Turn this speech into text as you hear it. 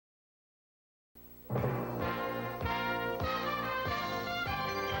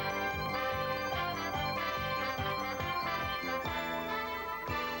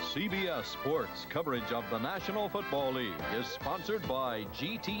CBS Sports coverage of the National Football League is sponsored by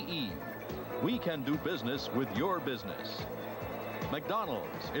GTE. We can do business with your business.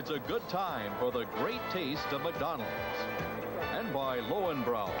 McDonald's, it's a good time for the great taste of McDonald's. And by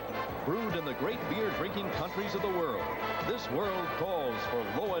Lowenbrau, brewed in the great beer drinking countries of the world. This world calls for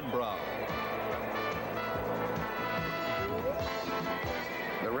Lowenbrau.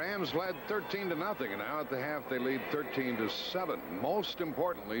 The Rams led 13-0, and now at the half they lead 13-7. Most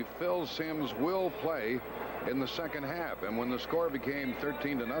importantly, Phil Simms will play in the second half. And when the score became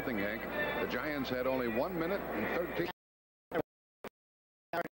 13-0, Hank, the Giants had only 1 minute and 13.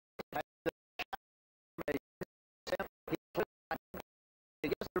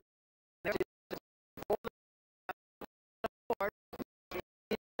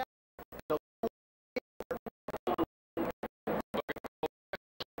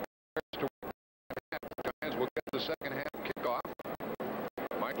 Second half kickoff.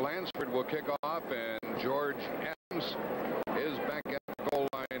 Mike Lansford will kick off, and George Adams is back at the goal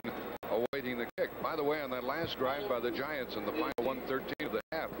line awaiting the kick. By the way, on that last drive by the Giants in the final 1:13 of the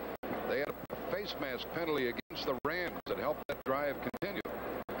half, they had a face mask penalty against the Rams that helped that drive continue.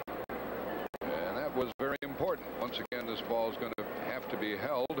 And that was very important. Once again, this ball is going to have to be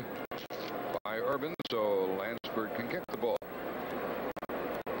held by Urban, so Lansford can kick the ball.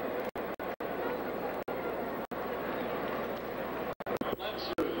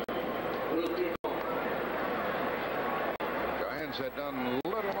 Giants had done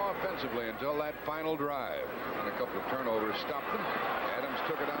little offensively until that final drive, and a couple of turnovers stopped them. Adams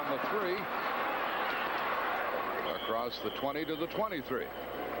took it on the 3 across the 20 to the 23.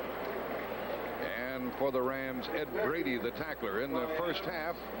 And for the Rams, Ed Brady, the tackler. In the first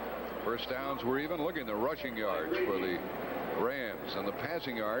half, first downs were even. Looking the rushing yards for the Rams, and the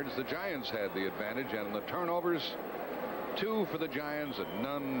passing yards, the Giants had the advantage, and the turnovers, 2 for the Giants and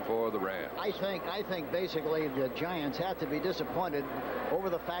none for the Rams. I think basically the Giants have to be disappointed over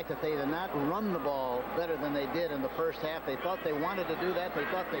the fact that they did not run the ball better than they did in the first half. They thought they wanted to do that. They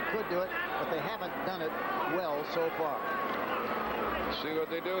thought they could do it, but they haven't done it well so far. See what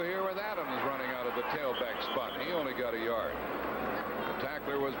they do here with Adams running out of the tailback spot. He only got a yard. The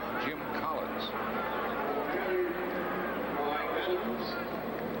tackler was Jim Collins.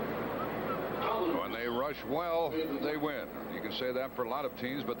 When they rush well, they win. You can say that for a lot of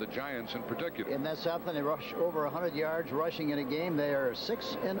teams, but the Giants in particular. And that's something. They rush over 100 yards rushing in a game. They are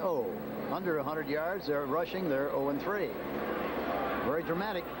 6-0. Under 100 yards, they're rushing. They're 0-3. Very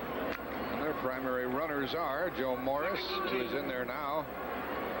dramatic. And their primary runners are Joe Morris, who is in there now,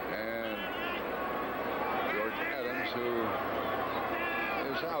 and George Adams, who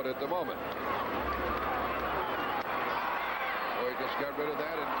is out at the moment. So he just got rid of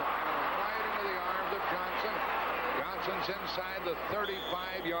that in time. Johnson. Johnson's inside the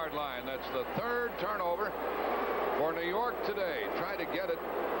 35-yard line. That's the third turnover for New York today. Try to get it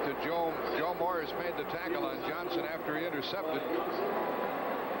to Joe. Joe Morris made the tackle on Johnson after he intercepted.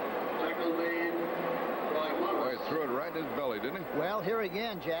 Oh, he threw it right in his belly, didn't he? Well, here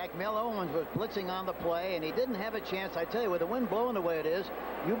again, Jack. Mel Owens was blitzing on the play, and he didn't have a chance. I tell you, with the wind blowing the way it is,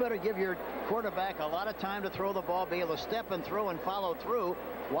 you better give your quarterback a lot of time to throw the ball, be able to step and throw and follow through.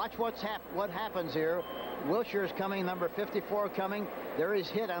 Watch what happens here. Wilshire's coming, number 54 coming. There is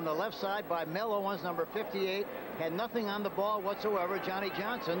hit on the left side by Mel Owens, number 58. Had nothing on the ball whatsoever. Johnny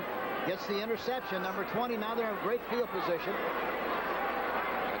Johnson gets the interception, number 20. Now they're in great field position.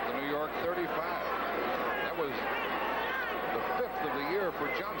 At the New York 35. That was the 5th of the year for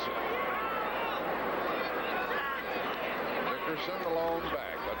Johnson. Dickerson alone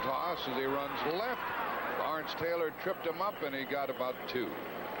back. A toss as he runs left. Lawrence Taylor tripped him up, and he got about 2.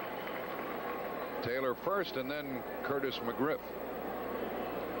 Taylor first, and then Curtis McGriff.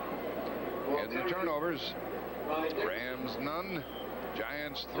 In the turnovers, Rams none,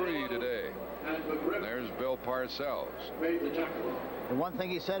 Giants 3 today. And there's Bill Parcells. The one thing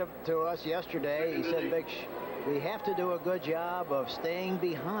he said to us yesterday, he said, Big, we have to do a good job of staying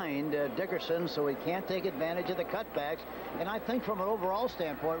behind Dickerson so he can't take advantage of the cutbacks. And I think from an overall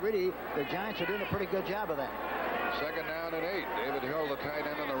standpoint, really, the Giants are doing a pretty good job of that. Second down and 8. David Hill, the tight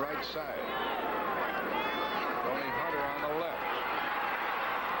end on the right side. Tony Hunter on the left.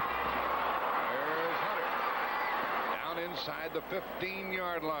 There's Hunter. Down inside the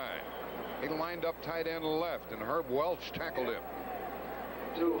 15-yard line. He lined up tight end left, and Herb Welch tackled him.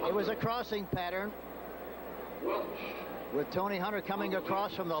 It was a crossing pattern with Tony Hunter coming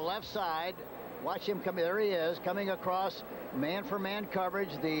across from the left side. Watch him come. There he is, coming across man-for-man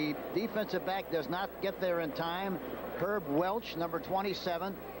coverage. The defensive back does not get there in time. Herb Welch, number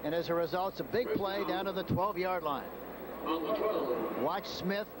 27, and as a result, it's a big play down to the 12-yard line. Watch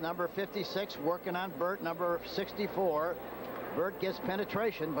Smith, number 56, working on Burt, number 64. Burt gets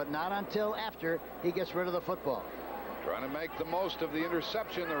penetration, but not until after he gets rid of the football. Trying to make the most of the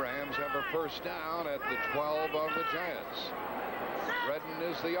interception. The Rams have a first down at the 12 of the Giants. Redden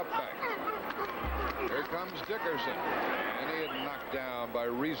is the up back. Here comes Dickerson. And he had knocked down by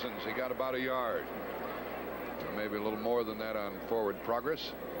Reasons. He got about a yard. Or maybe a little more than that on forward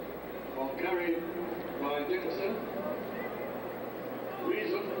progress. Ball carried by Dickerson.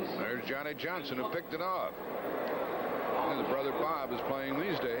 Reasons. There's Johnny Johnson who picked it off. And his brother Bob is playing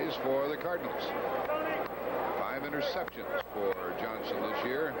these days for the Cardinals. 5 interceptions for Johnson this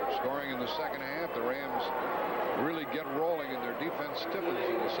year. Scoring in the second half. The Rams really get rolling and their defense stiffens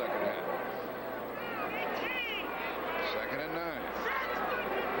in the second half. 2nd and 9.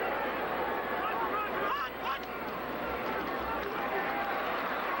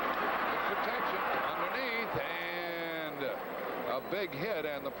 Good protection underneath and a big hit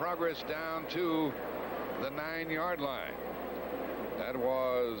and the progress down to the 9-yard line. That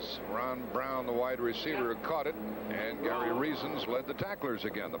was Ron Brown, the wide receiver, who caught it, and Gary Reasons led the tacklers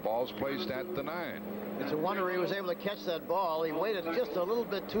again. The ball's placed at the 9. It's a wonder he was able to catch that ball. He waited just a little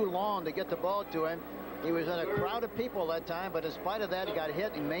bit too long to get the ball to him. He was in a crowd of people that time, but in spite of that, he got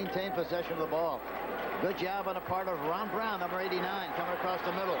hit and maintained possession of the ball. Good job on the part of Ron Brown, number 89, coming across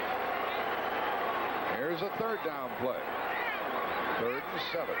the middle. Here's a 3rd down play. 3rd and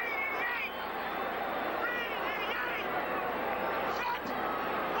 7.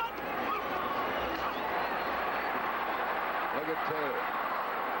 Look at Taylor.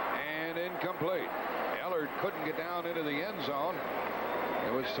 And incomplete. Ellard couldn't get down into the end zone.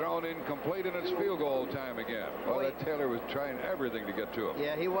 It was thrown incomplete, and it's field goal time again. Well, that Taylor was trying everything to get to him.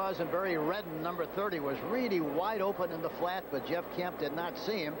 Yeah, he was, and Barry Redden, number 30, was really wide open in the flat, but Jeff Kemp did not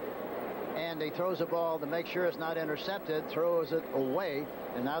see him. And he throws the ball to make sure it's not intercepted, throws it away,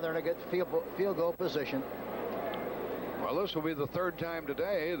 and now they're in a good field goal position. Well, this will be the 3rd time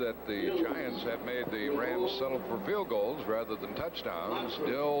today that the Giants have made the Rams settle for field goals rather than touchdowns.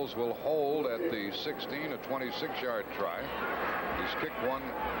 Dills will hold at the 16, a 26-yard try. He's kicked one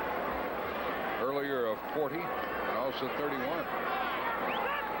earlier of 40 and also 31.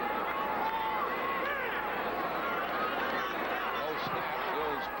 No snap.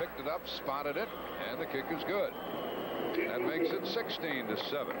 Dills picked it up, spotted it, and the kick is good. That makes it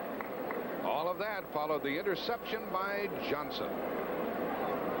 16-7. All of that followed the interception by Johnson.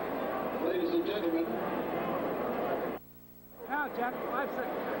 Ladies and gentlemen. Now, Jack, 5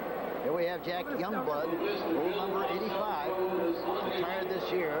 seconds. Here we have Jack Youngblood, rule number 85, retired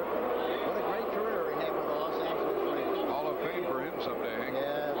this year. What a great career he had with the Los Angeles Rams. Hall of Fame for him someday, Hank.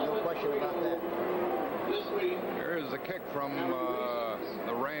 Yeah, no question about that. Here's the kick from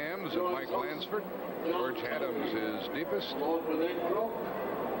the Rams and Mike Lansford. George Adams is deepest.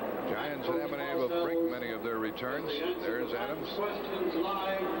 Giants haven't been able to break many of their returns. There's Adams.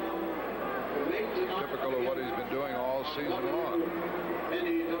 Typical of what he's been doing all season long.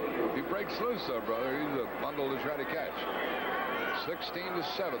 If he breaks loose, though, brother, he's a bundle to try to catch.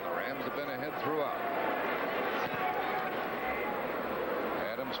 16-7. The Rams have been ahead throughout.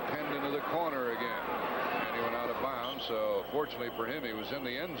 Adams pinned into the corner again. And he went out of bounds, so fortunately for him, he was in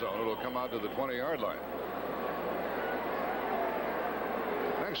the end zone. It'll come out to the 20-yard line.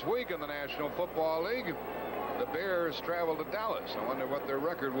 Next week in the National Football League, the Bears travel to Dallas. I wonder what their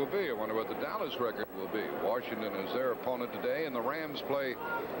record will be. I wonder what the Dallas record will be. Washington is their opponent today, and the Rams play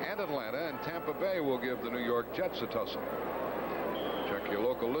at Atlanta, and Tampa Bay will give the New York Jets a tussle. Check your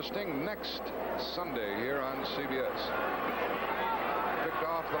local listing next Sunday here on CBS. Picked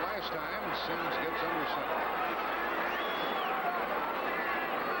off the last time. Sims gets under center.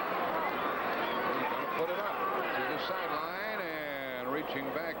 He's going to put it up to the sideline. Reaching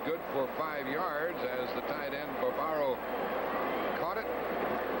back good for 5 yards as the tight end Barbaro caught it.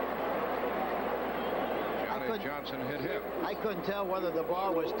 Johnny Johnson hit him. I couldn't tell whether the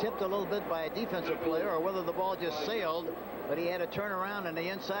ball was tipped a little bit by a defensive player or whether the ball just sailed, but he had to turn around on the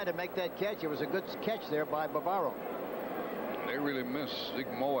inside to make that catch. It was a good catch there by Barbaro. They really miss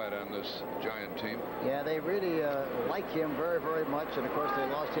Zeke Moat on this Giant team. Yeah, they really like him very, very much, and of course they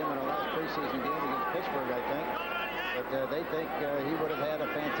lost him in the last preseason game against Pittsburgh, I think. But they think he would have had a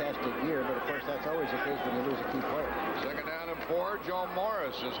fantastic year, but of course that's always the case when you lose a key player. 2nd down and 4. Joe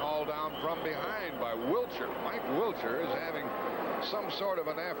Morris is hauled down from behind by Wilcher. Mike Wilcher is having some sort of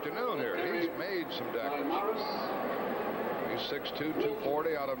an afternoon here. He's made some tackles. He's 6'2",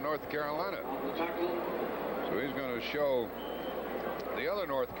 240 out of North Carolina. So he's going to show the other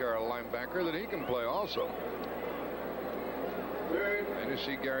North Carolina linebacker that he can play also. And you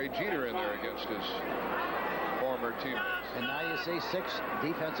see Gary Jeter in there against his former former teammates. And now you see 6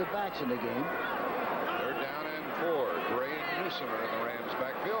 defensive backs in the game. They're down and 4. Gray and Newsom are in the Rams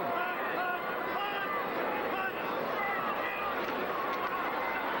backfield.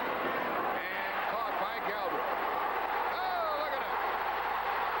 And caught by Galbraith. Oh, look at it.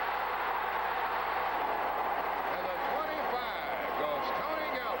 To the 25 goes Tony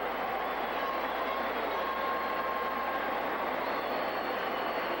Galbraith.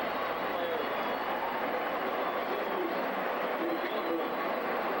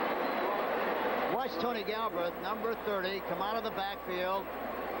 Watch Tony Galbraith, number 30, come out of the backfield.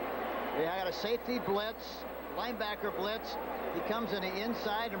 They got a safety blitz, linebacker blitz. He comes in the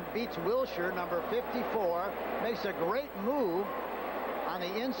inside and beats Wilshire, number 54. Makes a great move on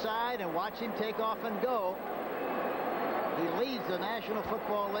the inside, and watch him take off and go. He leads the National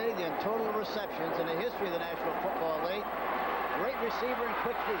Football League in total receptions in the history of the National Football League. Great receiver and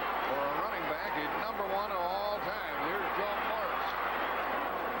quick feet. For a running back, he's number 1 of all time. Here's Joe Morris.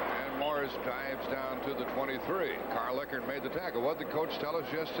 And Morris dives down to the 23. Carl Eckert made the tackle. What did the coach tell us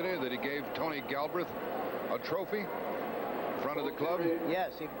yesterday? That he gave Tony Galbraith a trophy in front of the club?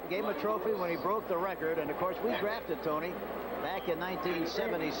 Yes, he gave him a trophy when he broke the record. And, of course, we drafted Tony back in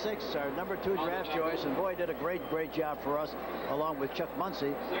 1976, our number 2 draft choice. And, boy, did a great job for us, along with Chuck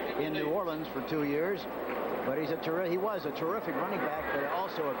Muncie in New Orleans for 2 years. But he was a terrific running back, but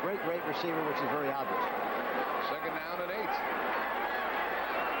also a great receiver, which is very obvious. Second down and 8.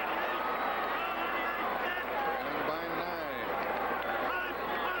 Trailing by 9.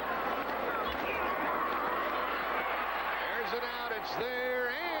 There's it out. It's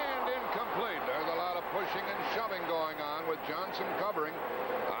there and incomplete. There's a lot of pushing and shoving going on with Johnson covering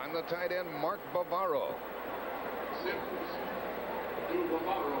on the tight end, Mark Bavaro. Sims to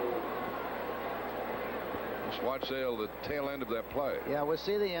Bavaro. Just watch the tail end of that play. Yeah, we'll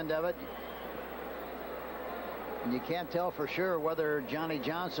see the end of it. And you can't tell for sure whether Johnny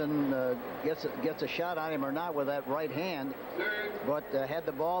Johnson gets a shot on him or not with that right hand. But had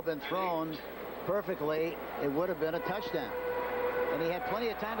the ball been thrown perfectly, it would have been a touchdown. And he had plenty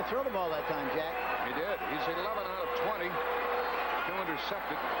of time to throw the ball that time, Jack. He did. He's 11 out of 20. 2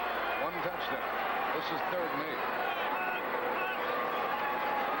 intercepted, 1 touchdown. This is 3rd and 8.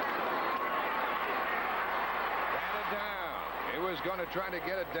 He was going to try to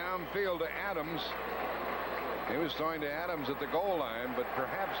get it downfield to Adams. He was throwing to Adams at the goal line, but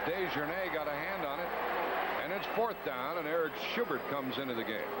perhaps Desjardins got a hand on it. And it's 4th down, and Eric Schubert comes into the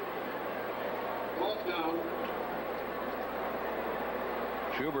game. 4th down.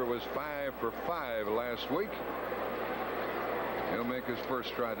 Schubert was 5 for 5 last week. He'll make his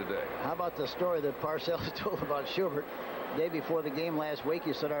first try today. How about the story that Parcells told about Schubert the day before the game last week?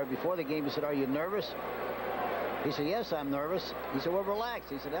 He said, before the game, he said, "Are you nervous?" He said, "Yes, I'm nervous." He said, "Well, relax."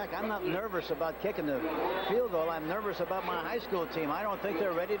 He said, "Heck, I'm not nervous about kicking the field goal. I'm nervous about my high school team. I don't think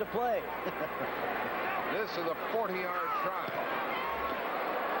they're ready to play." This is a 40-yard try.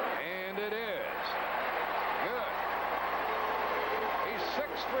 And it is. Good. He's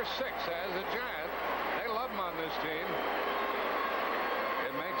 6 for 6 as a Giant. They love him on this team.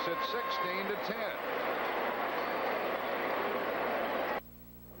 It makes it 16-10.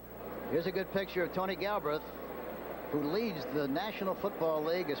 Here's a good picture of Tony Galbraith, who leads the National Football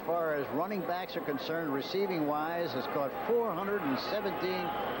League as far as running backs are concerned, receiving-wise, has caught 417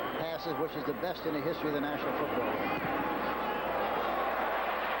 passes, which is the best in the history of the National Football League.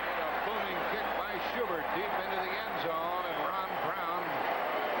 And a booming kick by Schubert deep into the end zone, and Ron Brown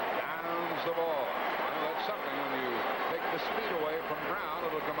downs the ball. Well, that's something. When you take the speed away from Brown,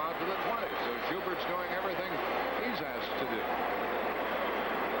 it'll come out to the 20. So Schubert's doing everything he's asked to do.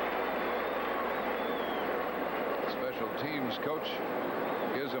 Special teams coach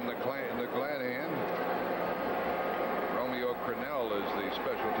gives him the glad hand. Romeo Crennel is the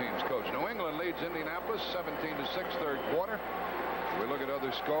special teams coach. New England leads Indianapolis 17-6 third quarter. We look at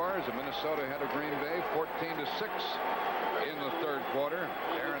other scores. Minnesota had of Green Bay 14-6 in the third quarter.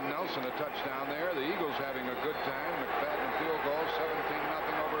 Aaron Nelson a touchdown there. The Eagles having a good time. McFadden field goal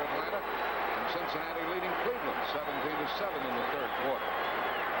 17-0 over Atlanta. And Cincinnati leading Cleveland 17-7 in the third quarter.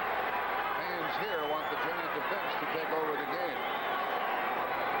 Fans here want the Giant defense to take over the game.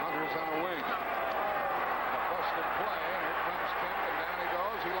 Hunter's on a wing. A busted play, and here comes Kemp, and down he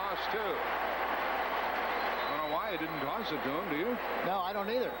goes. He lost 2. I don't know why he didn't toss it to him, do you? No, I don't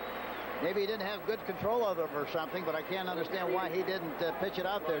either. Maybe he didn't have good control of it or something, but I can't understand why he didn't pitch it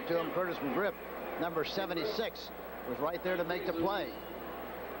out there to him. Curtis McGriff, number 76, was right there to make the play.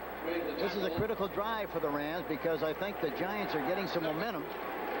 This is a critical drive for the Rams because I think the Giants are getting some momentum,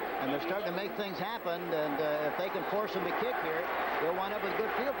 and they're starting to make things happen, and if they can force them to kick here, they'll wind up with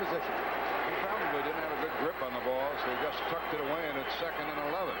good field position. He probably he didn't have a good grip on the ball, so he just tucked it away, and it's 2nd and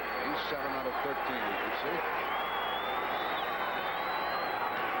 11. He's 7 out of 13, as you see.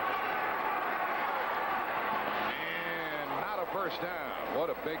 And not a first down. What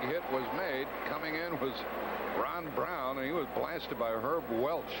a big hit was made. Coming in was Ron Brown, and he was blasted by Herb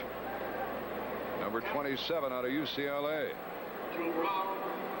Welch, number 27 out of UCLA.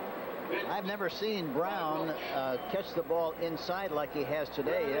 I've never seen Brown catch the ball inside like he has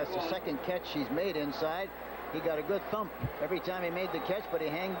today. That's the second catch he's made inside. He got a good thump every time he made the catch, but he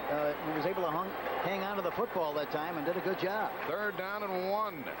was able to hang on to the football that time and did a good job. 3rd down and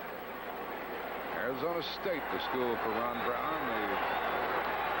 1. Arizona State, the school for Ron Brown,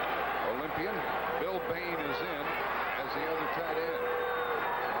 the Olympian. Bill Bain is in as the other tight end.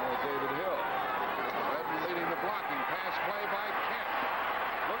 David Hill. Redden leading the blocking. Pass play by Kemp.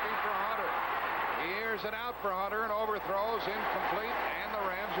 Looking for Hunter. He airs it out for Hunter and overthrows, incomplete, and the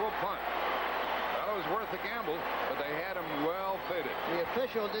Rams will punt. That was worth a gamble, but they had him well fitted. The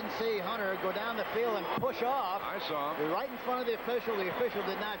official didn't see Hunter go down the field and push off. I saw him. Right in front of the official. The official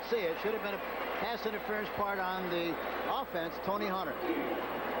did not see it. Should have been a pass interference part on the offense, Tony Hunter.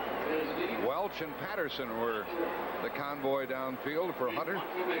 Welch and Patterson were the convoy downfield for Hunter.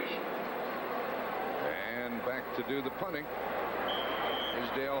 And back to do the punting is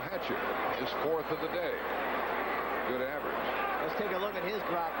Dale Hatcher, his 4th of the day. Good average. Let's take a look at his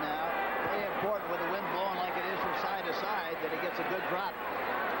drop now. Very important with the wind blowing like it is from side to side that he gets a good drop.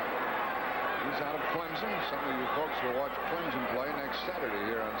 He's out of Clemson. Some of you folks will watch Clemson play next Saturday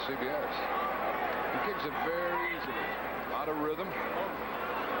here on CBS. He kicks it very easily. Out of rhythm. He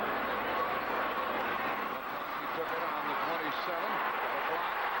took it on the 27. The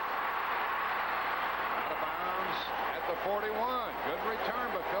block. Out of bounds at the 41. Good return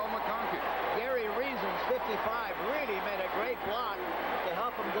by Phil McConkey. Gary Reasons, 55, really made a great block to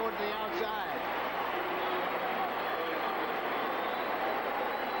help him go to the outside.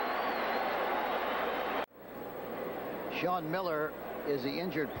 Sean Miller is the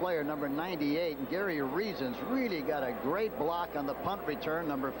injured player, number 98, and Gary Reasons really got a great block on the punt return,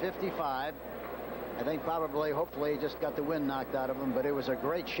 number 55. I think probably, hopefully, he just got the wind knocked out of him, but it was a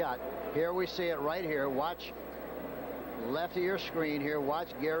great shot. Here we see it right here. Watch left of your screen here. Watch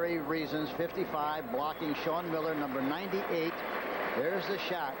Gary Reasons, 55, blocking Sean Miller, number 98. There's the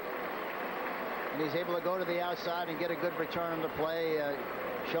shot. And he's able to go to the outside and get a good return on the play.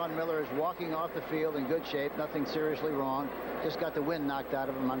 Sean Miller is walking off the field in good shape. Nothing seriously wrong. Just got the wind knocked out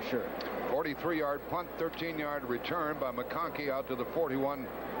of him, I'm sure. 43-yard punt, 13-yard return by McConkey out to the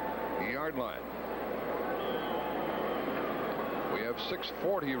 41-yard line. We have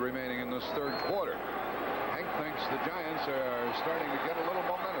 6:40 remaining in this 3rd quarter. Hank thinks the Giants are starting to get a little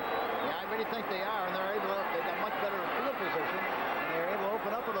momentum. Yeah, I really think they are, and they've got much better field position, and they're able to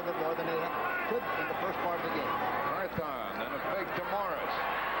open up a little bit more than they could in the first part of the game. Marathon, then a fake to Morris.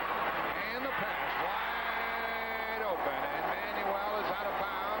 And the pass wide open, and Manuel is out of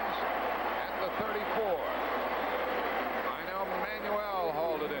bounds at the 34. I know Manuel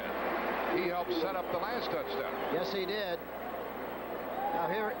hauled it in. He helped set up the last touchdown. Yes, he did. Now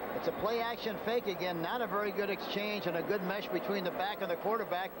here, it's a play-action fake again. Not a very good exchange and a good mesh between the back and the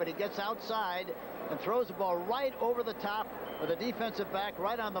quarterback, but he gets outside and throws the ball right over the top with the defensive back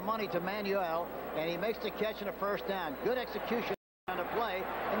right on the money to Manuel, and he makes the catch and a first down. Good execution on the play,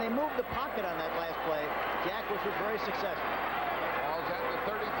 and they moved the pocket on that last play, Jack, which was very successful. Ball's at the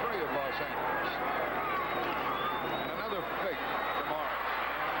 33 of Los Angeles. And another fake to Morris.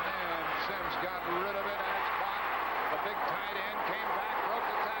 And then Sims got rid of it, and it's caught. The big tight end came back, broke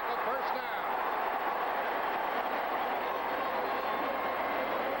the tackle, first down.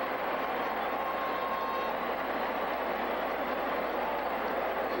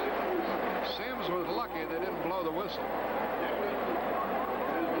 Sims was lucky they didn't blow the whistle.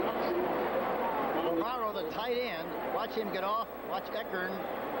 Bavaro, the tight end, watch him get off. Watch Eckern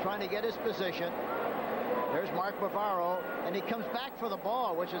trying to get his position. There's Mark Bavaro, and he comes back for the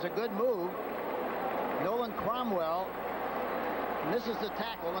ball, which is a good move. Nolan Cromwell misses the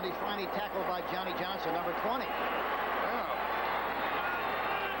tackle, and he's finally tackled by Johnny Johnson, number 20. Yeah.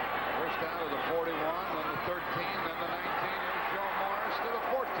 First down to the 41, then the 13, then the 19. Here's Joe Morris to the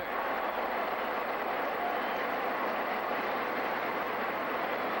 14.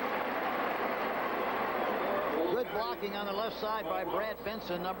 Good blocking on the left side by Brad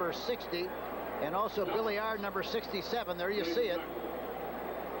Benson, number 60, and also Billy Ard, number 67. There you see it.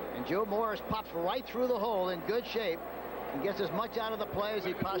 And Joe Morris pops right through the hole in good shape and gets as much out of the play as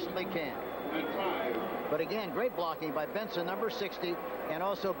he possibly can. But again, great blocking by Benson, number 60, and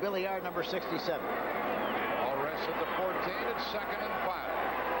also Billy Ard, number 67. All rests at the 14. It's 2nd and 5.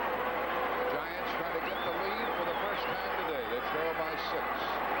 Giants Giants try to get the lead for the first time today. They trail by 6.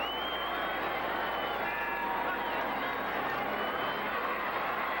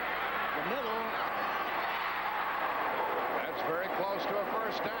 The middle. That's very close to a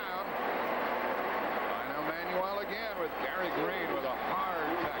first down. Lionel Manuel again with Gary Green with a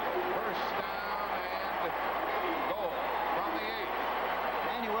hard tackle. First down and goal from the 8.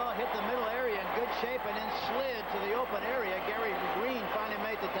 Manuel hit the middle area in good shape and then slid to the open area. Gary Green finally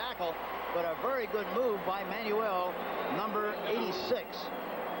made the tackle, but a very good move by Manuel, number 86.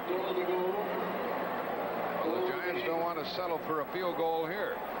 Well, the Giants don't want to settle for a field goal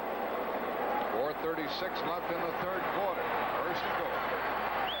here. 4:36 left in the third quarter. First and goal.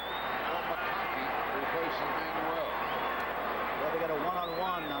 McConkey replacing Manuel. Well, they got a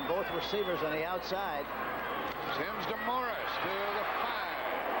one-on-one on both receivers on the outside. Sims to Morris to the 5.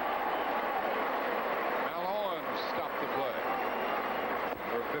 Mel Owens stopped the play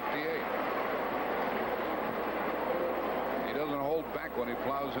for 58. He doesn't hold back when he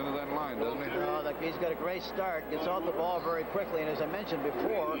plows into that line, doesn't he? No, he's got a great start. Gets off the ball very quickly, and as I mentioned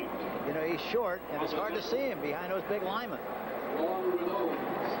before, you know, he's short, and it's hard to see him behind those big linemen.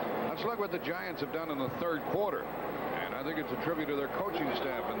 Let's look what the Giants have done in the third quarter. And I think it's a tribute to their coaching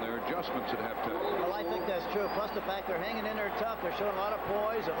staff and their adjustments at halftime. Well, I think that's true. Plus the fact they're hanging in there tough. They're showing a lot of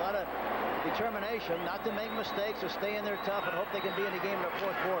poise, a lot of determination not to make mistakes or stay in there tough and hope they can be in the game in the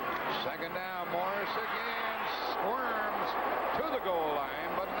fourth quarter. Second down, Morris again squirms to the goal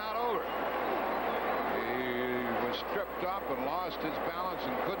line, but not over. He was tripped up and lost his balance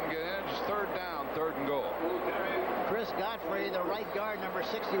and couldn't get in. It's third down, third and goal. Chris Godfrey, the right guard, number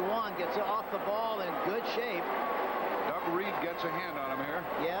 61, gets off the ball in good shape. Doug Reed gets a hand on him here.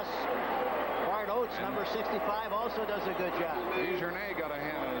 Yes. Bart Oates, number 65, also does a good job. Dejournay got a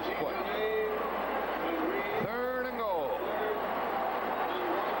hand on his foot. Third and goal.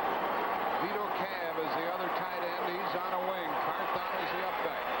 Vito Cab is the other tight end. He's on a wing. Carthon is the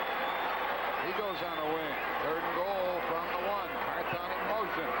upback. He goes on a wing. Third and goal from the 1. Carthon in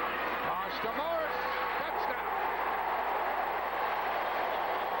motion. Toss to Morris. Touchdown.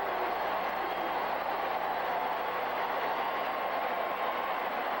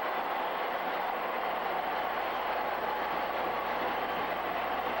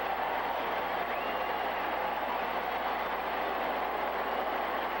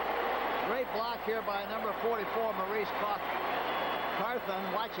 Great block here by number 44, Maurice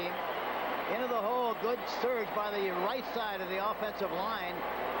Carthon. Watch him. Into the hole. Good surge by the right side of the offensive line.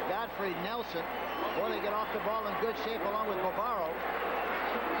 Godfrey Nelson. Boy, they get off the ball in good shape along with Bobaro.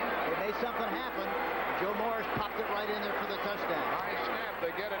 They made something happen. Joe Morris popped it right in there for the touchdown. High snap.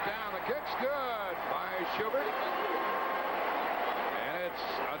 They get it down. The kick's good by Schubert. And it's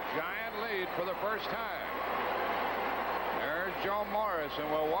a giant lead for the first time. There's Joe Morris, and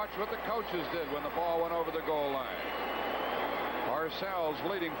we'll watch what the coaches did when the ball went over the goal line. Parcells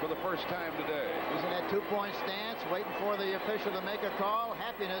leading for the first time today. He's in that two-point stance, waiting for the official to make a call.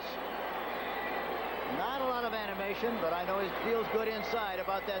 Happiness. Not a lot of animation, but I know he feels good inside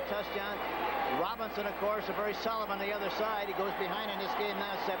about that touchdown. Robinson, of course, are very solid on the other side. He goes behind in this game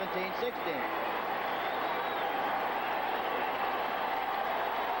now, 17-16.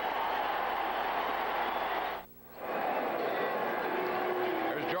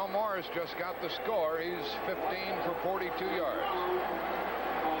 Morris just got the score. He's 15 for 42 yards.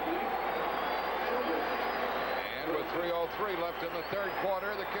 And with 3:03 left in the third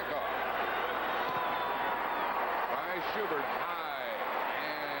quarter, the kickoff. By Schubert, high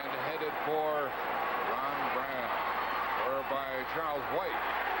and headed for Ron Brown. Or by Charles White.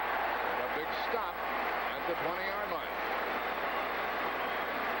 And a big stop at the 20-yard line.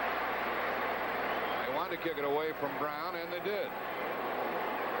 They wanted to kick it away from Brown, and they did.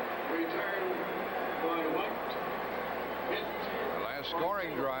 Return by White. Hit. The last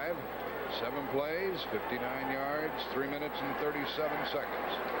scoring drive, 7 plays, 59 yards, 3 minutes and 37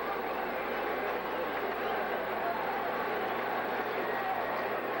 seconds.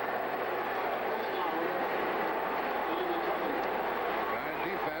 Giant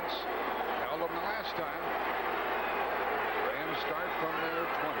defense held them the last time. Rams start from their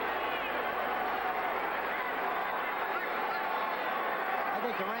 20. I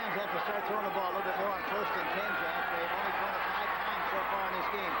think the Rams have to start throwing the ball a little bit more on 1st and 10, Jack. They've only thrown it 5 times so far in this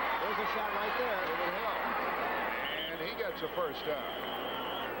game. There's a shot right there. David Hill. And he gets a first down.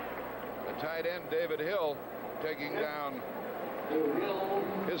 The tight end, David Hill, taking down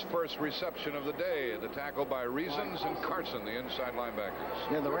his first reception of the day. The tackle by Reasons and Carson, the inside linebackers.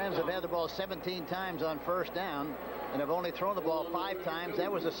 Yeah, the Rams have had the ball 17 times on 1st down and have only thrown the ball 5 times.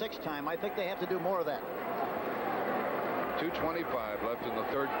 That was the 6th time. I think they have to do more of that. 2:25 left in the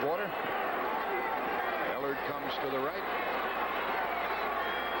third quarter. Ballard comes to the right.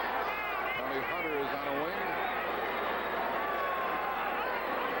 Tony Hunter is on a wing.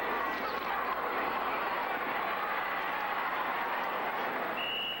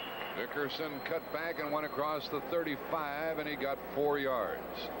 Dickerson cut back and went across the 35, and he got 4 yards.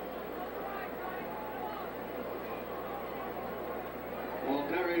 Ball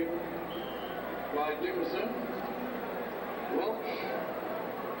carried by Dickerson. Welch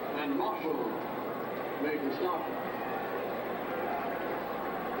and Marshall make the stop.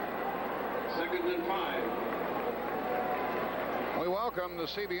 2nd and 5. We welcome the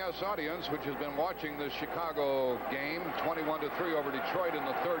CBS audience, which has been watching the Chicago game 21-3 over Detroit in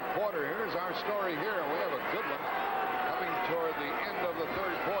the 3rd quarter. Here's our story here, and we have a good one coming toward the end of the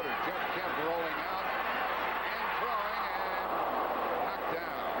 3rd quarter. Jeff Kemp rolling out and throwing and knocked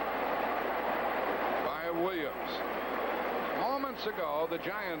down by Williams. Moments ago, the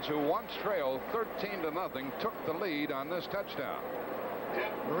Giants, who once trailed 13-0, took the lead on this touchdown.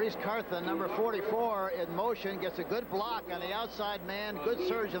 Maurice Carthen, number 44, in motion, gets a good block on the outside man, good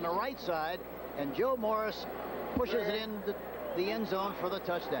surge on the right side, and Joe Morris pushes it into the end zone for the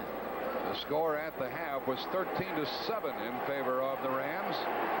touchdown. The score at the half was 13-7 in favor of the Rams,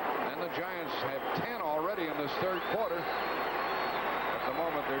 and the Giants have 10 already in this 3rd quarter. At the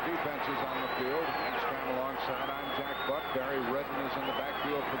moment, their defense is on the field. Hank Stram alongside. I'm Jack Buck. Barry Redden is in the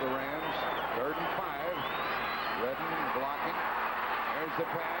backfield for the Rams. 3rd and 5. Redden blocking. There's the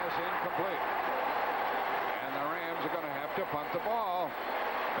pass, incomplete. And the Rams are going to have to punt the ball.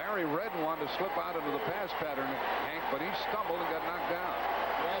 Barry Redden wanted to slip out into the pass pattern, Hank, but he stumbled and got knocked down.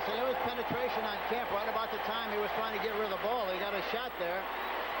 Yes, and there was penetration on Kemp right about the time he was trying to get rid of the ball. He got a shot there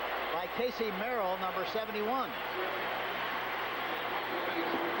by Casey Merrill, number 71.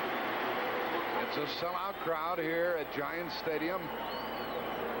 It's a sellout crowd here at Giants Stadium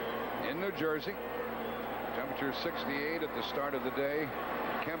in New Jersey. Temperature 68 at the start of the day.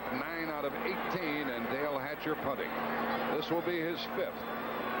 Kemp 9 out of 18, and Dale Hatcher punting. This will be his 5th.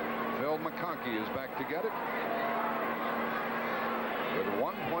 Phil McConkey is back to get it. With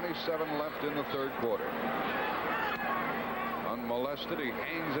 1:27 left in the 3rd quarter. Unmolested, he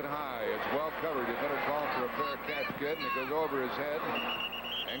hangs it high. It's well covered. You better call for a fair catch, kid. And it goes over his head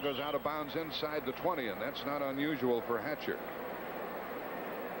and goes out of bounds inside the 20, and that's not unusual for Hatcher.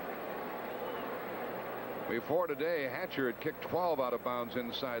 Before today, Hatcher had kicked 12 out of bounds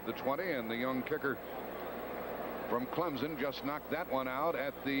inside the 20, and the young kicker from Clemson just knocked that one out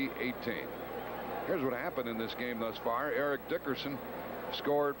at the 18. Here's what happened in this game thus far. Eric Dickerson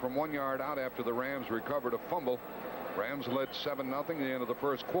scored from 1 yard out after the Rams recovered a fumble. Rams led 7-0 at the end of the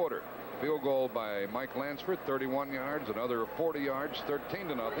 1st quarter. Field goal by Mike Lansford, 31 yards, another 40 yards,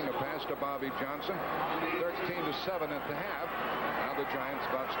 13-0. A pass to Bobby Johnson, 13-7 at the half. Now the Giants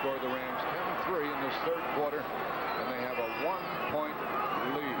outscored the Rams 10-3 in this 3rd quarter, and they have a 1-point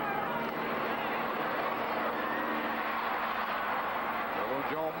lead. Little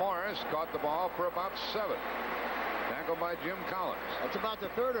Joe Morris caught the ball for about 7. Tackled by Jim Collins. It's about the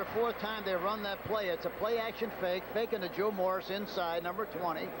 3rd or 4th time they've run that play. It's a play-action fake, faking to Joe Morris inside, number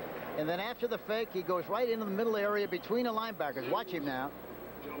 20. And then after the fake, he goes right into the middle area between the linebackers. Watch him now.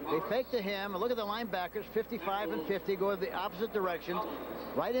 They fake to him, and look at the linebackers, 55 and 50, go in the opposite directions.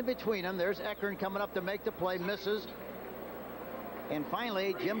 Right in between them, there's Eckern coming up to make the play, misses. And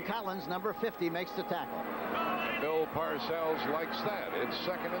finally, Jim Collins, number 50, makes the tackle. Bill Parcells likes that. It's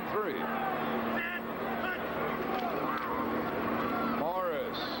 2nd and 3.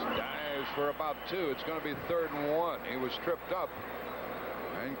 Morris dives for about 2. It's going to be 3rd and 1. He was tripped up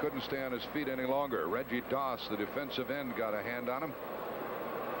and couldn't stay on his feet any longer. Reggie Doss, the defensive end, got a hand on him.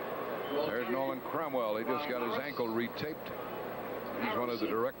 There's Nolan Cromwell. He just got his ankle retaped. He's one of the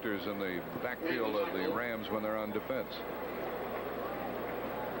directors in the backfield of the Rams when they're on defense.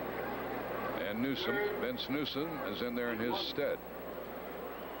 And Newsom, Vince Newsom, is in there in his stead.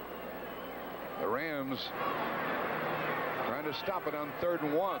 The Rams trying to stop it on 3rd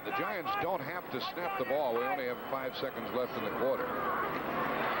and 1. The Giants don't have to snap the ball. We only have 5 seconds left in the quarter.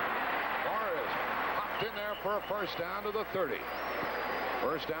 Morris popped in there for a 1st down to the 30.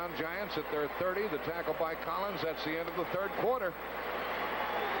 1st down, Giants at their 30. The tackle by Collins. That's the end of the 3rd quarter.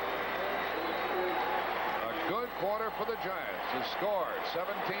 A good quarter for the Giants. The score,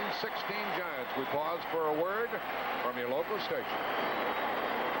 17-16 Giants. We pause for a word from your local station.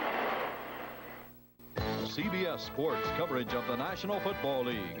 CBS Sports coverage of the National Football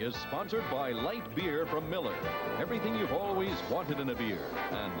League is sponsored by light beer from Miller. Everything you've always wanted in a beer,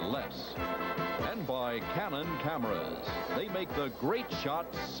 and less. And by Canon cameras. They make the great shot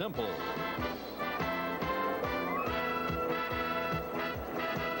simple.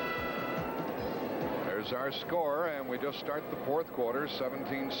 There's Here's our score, and we just start the fourth quarter.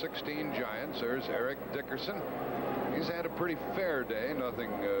 17-16 Giants. There's Eric Dickerson. He's had a pretty fair day. Nothing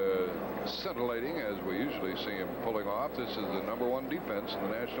scintillating as we usually see him pulling off. This is the #1 defense in the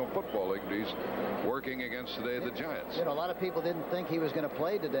National Football League. He's working against today the Giants. You know, a lot of people didn't think he was going to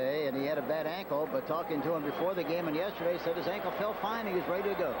play today, and he had a bad ankle, but talking to him before the game and yesterday, said his ankle felt fine. He was ready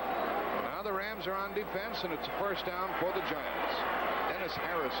to go. Now the Rams are on defense, and it's a first down for the Giants. Dennis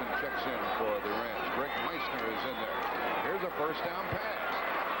Harrison checks in for the Rams. Greg Meissner is in there. Here's a first down pass.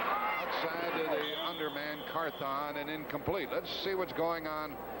 Outside to the underman Carthon and incomplete. Let's see what's going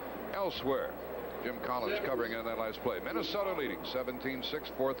on elsewhere. Jim Collins covering on that last play. Minnesota leading 17-6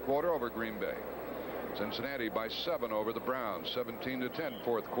 fourth quarter over Green Bay. Cincinnati by 7 over the Browns. 17-10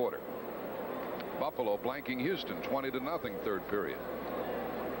 fourth quarter. Buffalo blanking Houston 20-0 third period.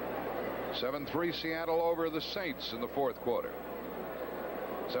 7-3 Seattle over the Saints in the fourth quarter.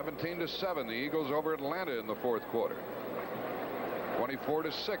 17-7 the Eagles over Atlanta in the fourth quarter.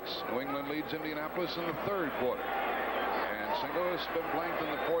 24-6 New England leads Indianapolis in the third quarter. And St. Louis been blanked in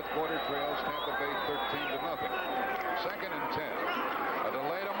the fourth quarter, trails Tampa Bay 13-0. Second and 10. A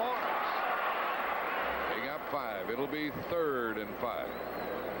delay to Morris. He got 5. It'll be 3rd and 5.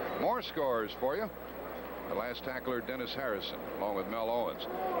 More scores for you. The last tackler, Dennis Harrison, along with Mel Owens.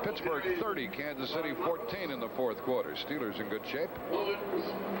 Pittsburgh 30, Kansas City 14 in the fourth quarter. Steelers in good shape.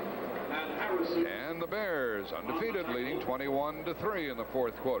 And the Bears undefeated, leading 21-3 in the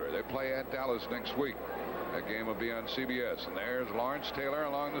fourth quarter. They play at Dallas next week. That game will be on CBS. And there's Lawrence Taylor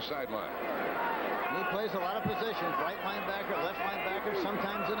along the sideline. He plays a lot of positions, right linebacker, left linebacker,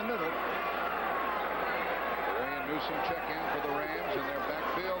 sometimes in the middle. Ray and Newsom check in for the Rams in their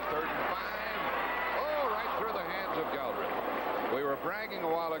backfield. 3rd and 5. Oh, right through the hands of Galbraith. We were bragging a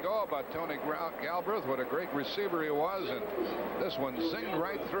while ago about Tony Galbraith, what a great receiver he was, and this one zinged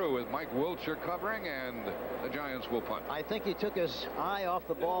right through with Mike Wiltshire covering, and the Giants will punt. I think he took his eye off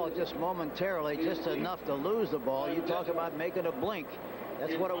the ball just momentarily, just enough to lose the ball. You talk about making a blink.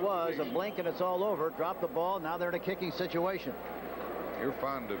 That's what it was, a blink and it's all over. Drop the ball, now they're in a kicking situation. You're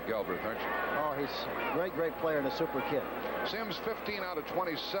fond of Galbraith, aren't you? Oh, he's a great player and a super kid. Sims 15 out of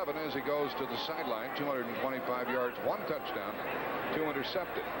 27 as he goes to the sideline. 225 yards, 1 touchdown, 2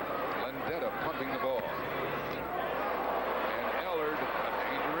 intercepted. Lendetta punting the ball. And Ellard, a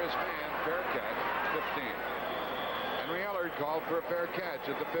dangerous man, fair catch, 15. Henry Ellard called for a fair catch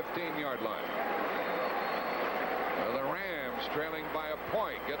at the 15-yard line. The Rams trailing by a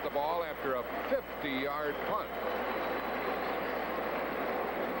point get the ball after a 50-yard punt.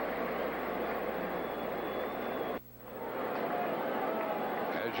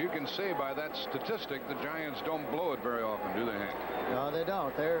 As you can see by that statistic, the Giants don't blow it very often, do they, Hank? No, they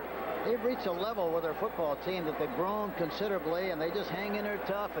don't. They've reached a level with their football team that they've grown considerably, and they just hang in there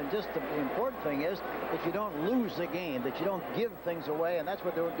tough. And just the important thing is that you don't lose the game, that you don't give things away, and that's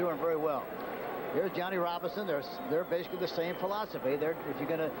what they're doing very well. Here's Johnny Robinson. They're basically the same philosophy. If you're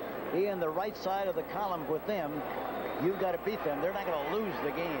going to be in the right side of the column with them, you've got to beat them. They're not going to lose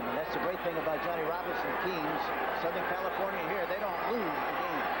the game, and that's the great thing about Johnny Robinson teams. Southern California here, they don't lose the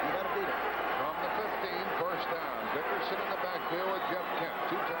game. You got to beat it. From the 15, first down. Dickerson in the backfield with Jeff Kemp.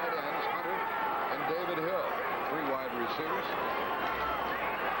 2 tight ends, Hunter and David Hill. 3 wide receivers.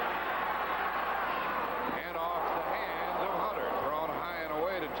 And off the hands of Hunter. Thrown high and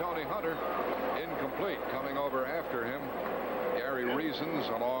away to Tony Hunter. Incomplete. Coming over after him, Gary Reasons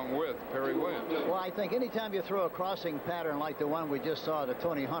along with Perry Williams. Well, I think anytime you throw a crossing pattern like the one we just saw to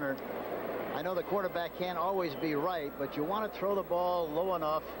Tony Hunter, I know the quarterback can't always be right, but you want to throw the ball low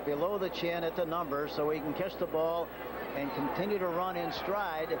enough below the chin at the number so he can catch the ball and continue to run in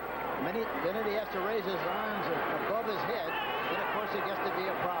stride. Then he has to raise his arms above his head, then of course it gets to be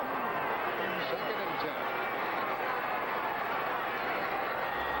a problem. 2nd and 10.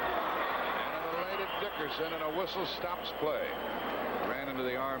 And an elated Dickerson, and a whistle stops play. Ran into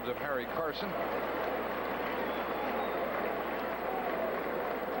the arms of Harry Carson.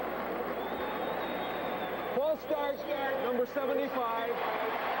 False start, number 75,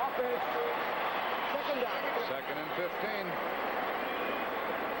 offense, 2nd down. 2nd and 15.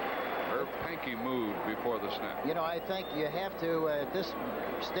 Herb Pankey moved before the snap. You know, I think you have to, at this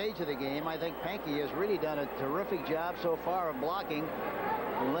stage of the game, I think Pankey has really done a terrific job so far of blocking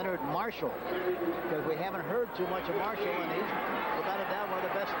Leonard Marshall, because we haven't heard too much of Marshall, and he's without a doubt one of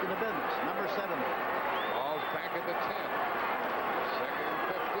the best in the business. Number 70. Ball's back at the 10. 2nd and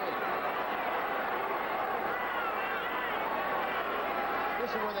 15. This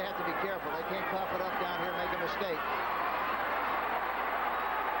is where they have to be careful. They can't cough it up down here and make a mistake.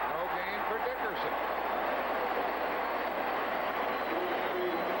 No gain for Dickerson.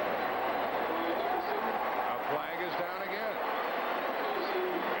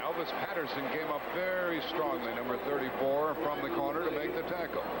 Patterson came up very strongly, number 34, from the corner to make the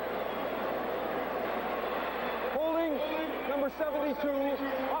tackle. Holding, number 72,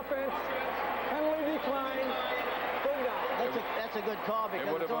 offense, penalty decline, third down. That's a good call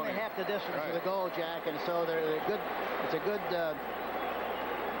because it's only half the distance to the goal, Jack, and so they're good. It's a good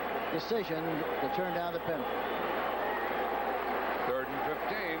decision to turn down the penalty. 3rd and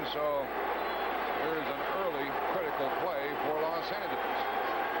 15, so here's an early critical play for Los Angeles.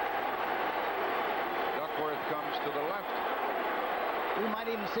 Duckworth comes to the left. We might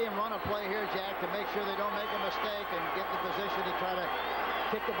even see him run a play here, Jack, to make sure they don't make a mistake and get in the position to try to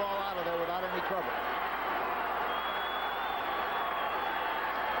kick the ball out of there without any trouble.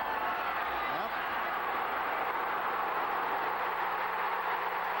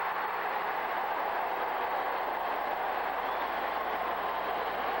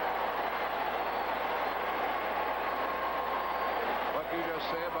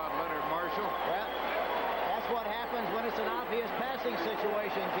 Say about Leonard Marshall? Well, that's what happens when it's an obvious passing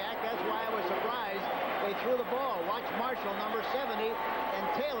situation, Jack. That's why I was surprised they threw the ball. Watch Marshall, number 70, and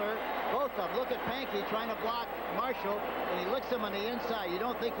Taylor, both of them. Look at Pankey trying to block Marshall, and he licks him on the inside. You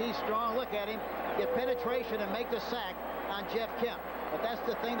don't think he's strong? Look at him. Get penetration and make the sack on Jeff Kemp. But that's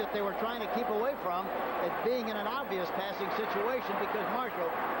the thing that they were trying to keep away from, it being in an obvious passing situation, because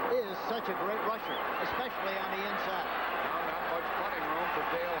Marshall is such a great rusher, especially on the inside. Much punting room for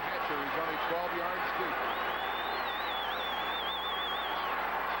Dale Hatcher. He's only 12 yards deep.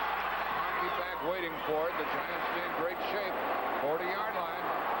 Hockey back waiting for it. The Giants be in great shape. 40-yard line.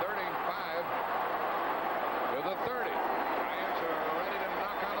 35 to the 30. Giants are ready to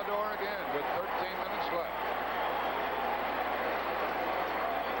knock on the door again with 13 minutes left.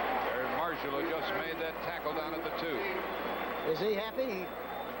 There's Marshall, who just made that tackle down at the 2. Is he happy?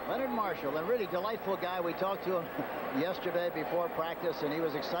 Leonard Marshall, a really delightful guy. We talked to him yesterday before practice, and he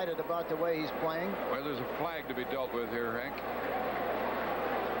was excited about the way he's playing. Well, there's a flag to be dealt with here, Hank.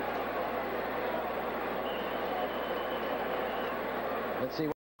 Let's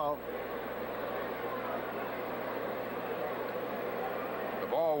see. The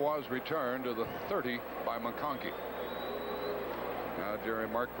ball was returned to the 30 by McConkey. Now Jerry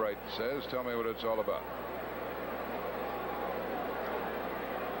Markbright says, tell me what it's all about.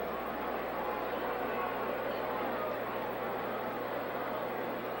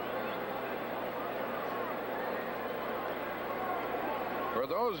 For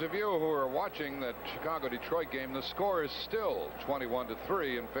those of you who are watching that Chicago-Detroit game, the score is still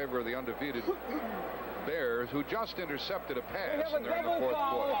 21-3 in favor of the undefeated Bears, who just intercepted a pass in the fourth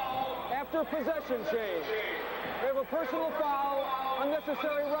quarter. After possession change. We have a personal foul,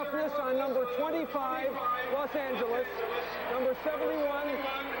 unnecessary roughness on number 25, Los Angeles, number 71,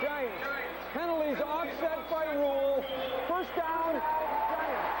 Giants. Penalties offset by rule. First down,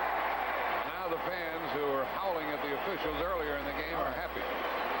 Giants. Now the fans who were howling at the officials earlier in the game are happy.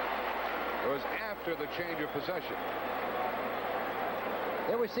 It was after the change of possession.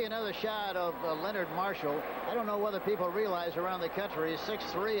 Here we see another shot of Leonard Marshall. I don't know whether people realize around the country he's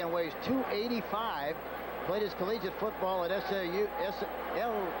 6'3" and weighs 285. Played his collegiate football at LSU.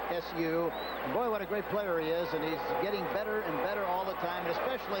 And boy, what a great player he is, and he's getting better and better all the time,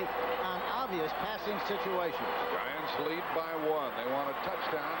 especially on obvious passing situations. Giants lead by 1. They want a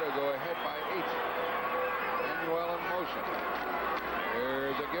touchdown to go ahead by 8. Manuel in motion.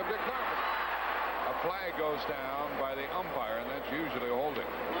 Here's a give to Carpenter. A flag goes down by the umpire, and that's usually holding.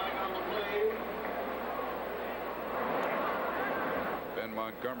 Ben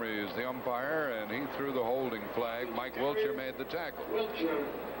Montgomery is the umpire, and he threw the holding flag. Mike Wilcher made the tackle.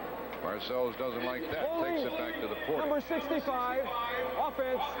 Parcells doesn't like that. Takes it back to the 40. Number 65,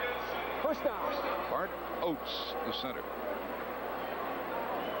 offense, first down. Bart Oates, the center.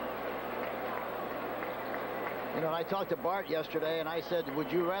 You know, I talked to Bart yesterday, and I said, would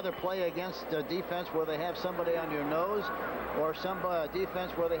you rather play against a defense where they have somebody on your nose, or some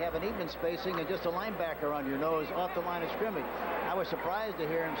defense where they have an even spacing and just a linebacker on your nose off the line of scrimmage? I was surprised to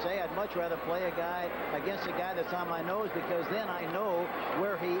hear him say, I'd much rather play against a guy that's on my nose, because then I know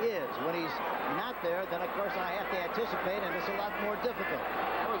where he is. When he's not there, then of course I have to anticipate, and it's a lot more difficult.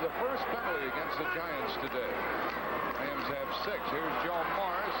 That was the first penalty against the Giants today. Rams have 6. Here's Joe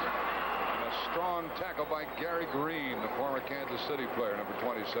Morris. A strong tackle by Gary Green, the former Kansas City player, number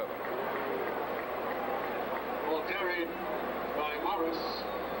 27. Ball carried by Morris.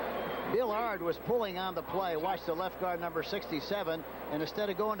 Bill Ard was pulling on the play. Watch the left guard, number 67, and instead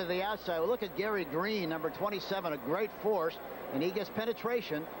of going to the outside, well, look at Gary Green, number 27, a great force, and he gets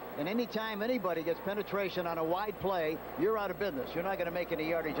penetration. And anytime anybody gets penetration on a wide play, you're out of business. You're not going to make any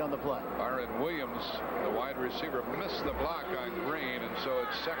yardage on the play. Byron Williams, the wide receiver, missed the block on Green, and so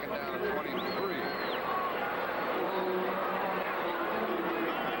it's second down and 23.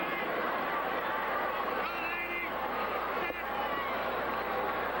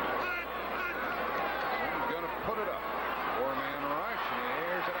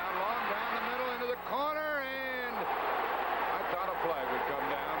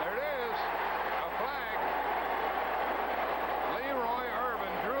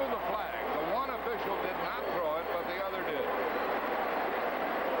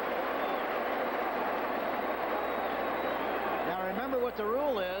 The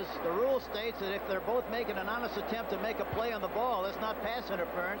rule is, the rule states that if they're both making an honest attempt to make a play on the ball, that's not pass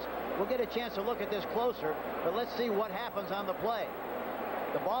interference. We'll get a chance to look at this closer, but let's see what happens on the play.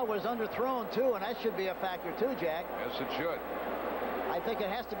 The ball was underthrown too, and that should be a factor too, Jack. Yes, it should. I think it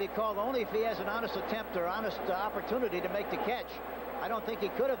has to be called only if he has an honest attempt or honest opportunity to make the catch. I don't think he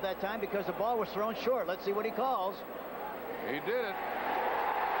could have that time because the ball was thrown short. Let's see what he calls. He did it.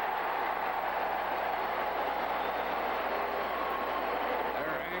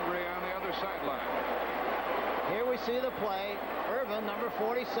 Sideline. Here we see the play. Irvin, number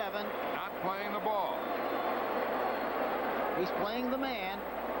 47. Not playing the ball. He's playing the man.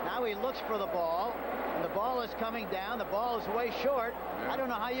 Now he looks for the ball, and the ball is coming down. The ball is way short. Yeah. I don't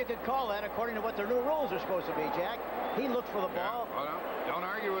know how you could call that according to what the new rules are supposed to be, Jack. He looked for the ball. Well, don't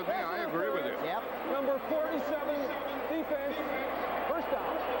argue with me. I agree with you. Yep. Number 47, defense, first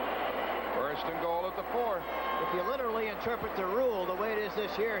down. First and goal at the 4. If you literally interpret the rule the way it is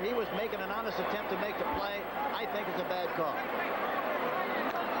this year, he was making an honest attempt to make the play. I think it's a bad call.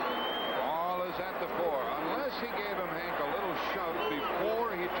 Ball is at the 4. Unless he gave him, Hank, a little shove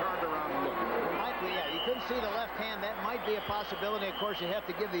before he turned around and looked. It might be, yeah. You couldn't see the left hand. That might be a possibility. Of course, you have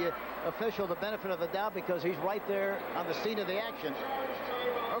to give the official the benefit of the doubt because he's right there on the scene of the action.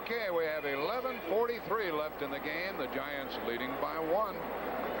 Okay, we have 11:43 left in the game. The Giants leading by 1.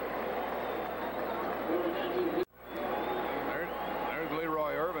 There's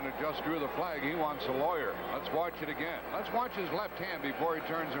Leroy Irvin who just drew the flag. He wants a lawyer. Let's watch it again. Let's watch his left hand before he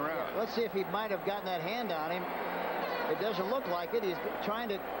turns around. Let's see if he might have gotten that hand on him. It doesn't look like it. He's trying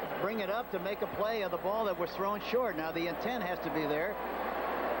to bring it up to make a play of the ball that was thrown short. Now the intent has to be there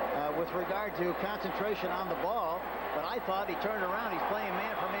with regard to concentration on the ball. But I thought he turned around. He's playing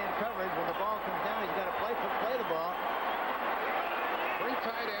man-for-man coverage. When the ball comes down, he's got to play the ball. 3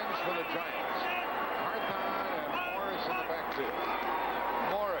 tight ends for the Giants. Carthon and Morris in the backfield.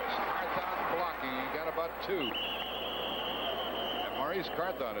 Morris, Carthon blocking. He got about 2. And Maurice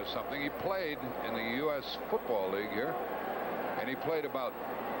Carthon is something. He played in the U.S. Football League here, and he played about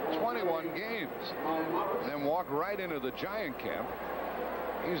 21 games. And then walked right into the Giant camp.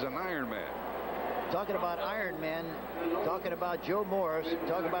 He's an Iron Man. Talking about Iron Men, talking about Joe Morris,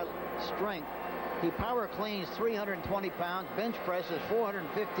 talking about strength. He power cleans 320 pounds, bench presses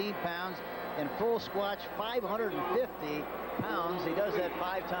 415 pounds, and full squats 550 pounds. He does that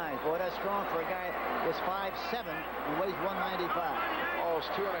 5 times. Boy, that's strong for a guy that's 5'7" and weighs 195. Ball's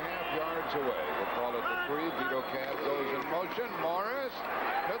 2.5 yards away. We'll call it the 3. Vito Cab goes in motion. Morris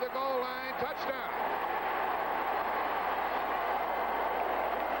to the goal line. Touchdown.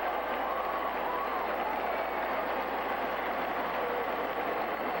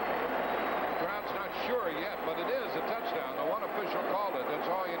 Sure yet, but it is a touchdown. The one official called it. That's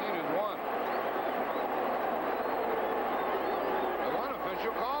all you need is 1. The one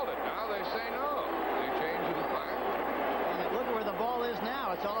official called it. Now they say no. They change it to 5. And look where the ball is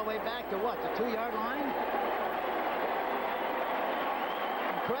now. It's all the way back to what? The 2-yard line?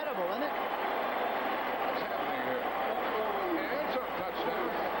 Incredible, isn't it? What's happening here? Yeah, it's a touchdown.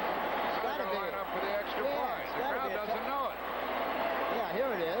 It's got to line up for the extra point. The crowd doesn't know it. Yeah,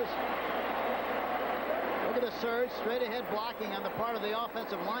 here it is. Look at the surge, straight ahead blocking on the part of the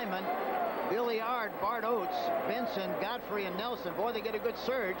offensive lineman. Billy Ard, Bart Oates, Benson, Godfrey, and Nelson. Boy, they get a good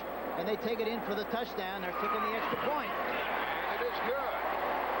surge, and they take it in for the touchdown. They're kicking the extra point. And it is good.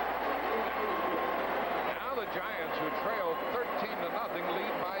 Now the Giants, who trail 13-0,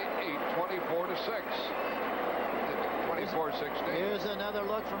 lead by 8, 24-6. 24-16. Here's another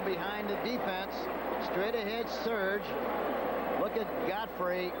look from behind the defense. Straight ahead surge. Look at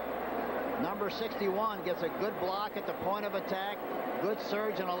Godfrey. Number 61 gets a good block at the point of attack. Good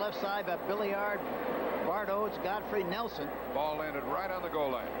surge on the left side by Billy Ard, Bart Oates, Godfrey, Nelson. Ball landed right on the goal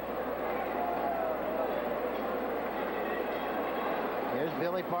line. Here's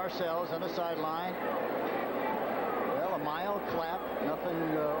Billy Parcells on the sideline. Well, a mild clap,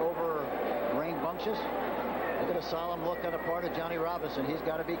 nothing over rambunctious. Look at a solemn look on the part of Johnny Robinson. He's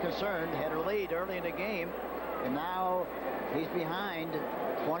got to be concerned. Had a lead early in the game, and now he's behind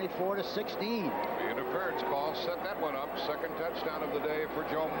 24-16. The interference call set that one up. Second touchdown of the day for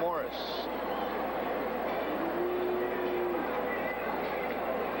Joe Morris.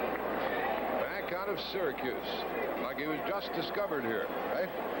 Back out of Syracuse. Like he was just discovered here, right?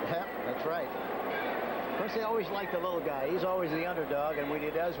 Yeah, that's right. Of course, they always like the little guy. He's always the underdog, and when he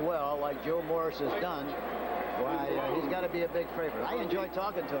does well, like Joe Morris has done, why, he's got to be a big favorite. I enjoy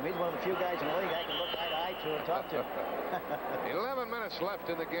talking to him. He's one of the few guys in the league I can look eye to eye to and talk to. 11 minutes left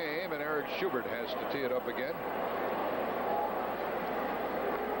in the game, and Eric Schubert has to tee it up again.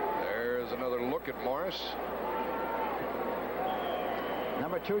 There's another look at Morris.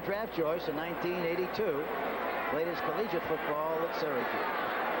 Number 2 draft choice in 1982. Played his collegiate football at Syracuse.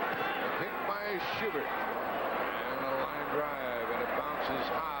 Hit by Schubert. And a line drive, and it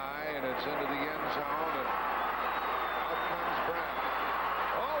bounces high, and it's into the end zone, and out comes Brown.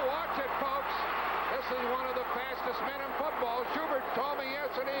 Oh, watch it, folks. This is one of the fastest men in football. Schubert told me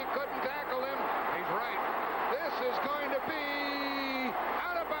yesterday he couldn't tackle him. He's right. This is going to be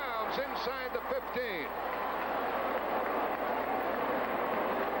out of bounds inside the 15.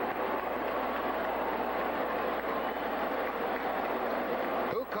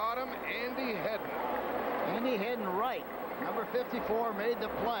 Caught him, Andy Hedden. Andy Hedden right. Number 54 made the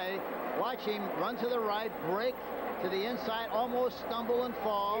play. Watch him run to the right, break to the inside, almost stumble and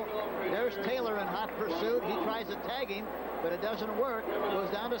fall. There's Taylor in hot pursuit. He tries to tag him, but it doesn't work. Goes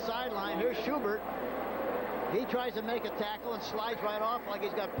down the sideline. Here's Schubert. He tries to make a tackle and slides right off like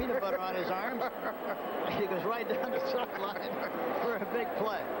he's got peanut butter on his arms. He goes right down the sideline for a big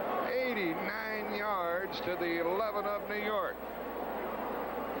play. 89 yards to the 11 of New York.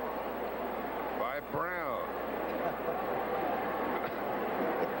 By Brown.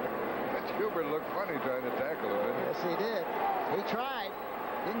 Schubert looked funny trying to tackle him, didn't he? Yes, he did. He tried.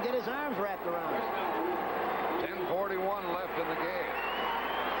 Didn't get his arms wrapped around him. 10:41 left in the game.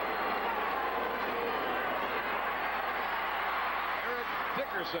 Eric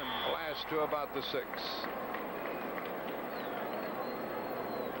Dickerson last to about the 6.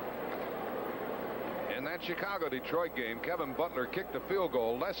 In that Chicago-Detroit game, Kevin Butler kicked a field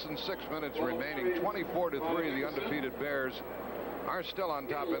goal. Less than 6 minutes remaining. 24-3. The undefeated Bears are still on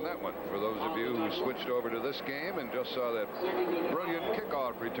top in that one. For those of you who switched over to this game and just saw that brilliant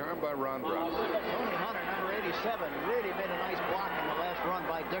kickoff return by Ron Brown. Tony Hunter, number 87, really made a nice block on the last run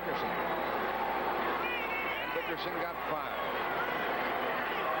by Dickerson. And Dickerson got 5.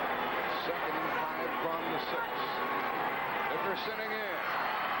 Second and 5 from the 6. Dickerson in.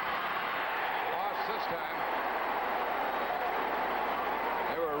 This time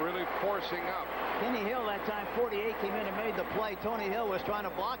they were really forcing up. Kenny Hill that time, 48, came in and made the play. Tony Hill was trying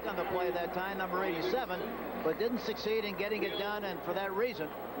to block on the play that time, number 87, but didn't succeed in getting it done, and for that reason,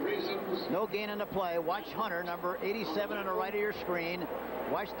 no gain in the play. Watch Hunter, number 87 on the right of your screen.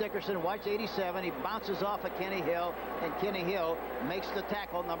 Watch Dickerson, watch 87. He bounces off of Kenny Hill, and Kenny Hill makes the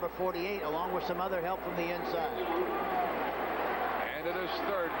tackle, number 48, along with some other help from the inside. And it is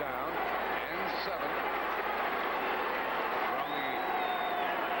third down. 7 from the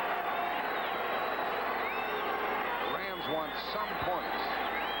Rams want some points,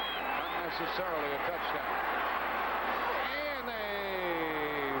 not necessarily a touchdown, and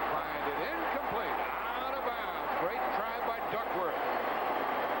they find it incomplete, out of bounds. Great try by Duckworth,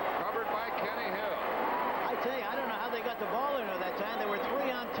 covered by Kenny Hill. I tell you, I don't know how they got the ball in there that time. They were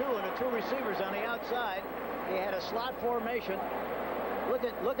 3-on-2 and the 2 receivers on the outside. They had a slot formation.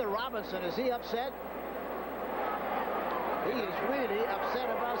 Look at Robinson. Is he upset? He is really upset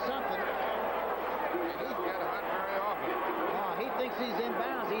about something. He doesn't get hot very often. Oh, he thinks he's in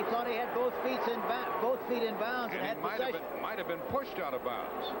bounds. He thought he had both feet in bounds and had possession. Might have been pushed out of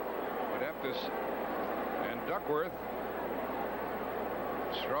bounds. Would have to. And Duckworth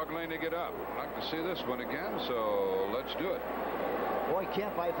struggling to get up. I'd like to see this one again, so let's do it. Boy,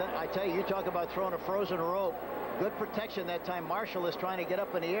 Kemp, I tell you, you talk about throwing a frozen rope. Good protection that time. Marshall is trying to get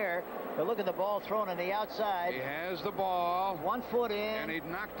up in the air, but look at the ball thrown on the outside. He has the ball. 1 foot in. And he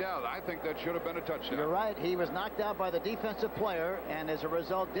knocked out. I think that should have been a touchdown. You're right. He was knocked out by the defensive player, and as a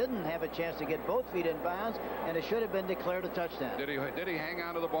result, didn't have a chance to get both feet in bounds, and it should have been declared a touchdown. Did he hang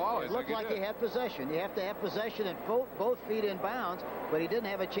on to the ball? It looked like he had possession. You have to have possession and both feet in bounds, but he didn't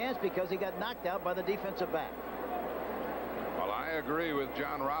have a chance because he got knocked out by the defensive back. Well, I agree with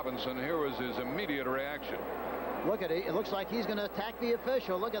John Robinson. Here was his immediate reaction. Look at it. It looks like he's going to attack the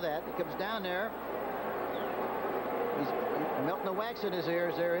official. Look at that. He comes down there. He's melting the wax in his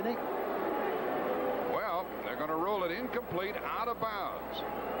ears there, isn't he? Well, they're going to rule it incomplete, out of bounds.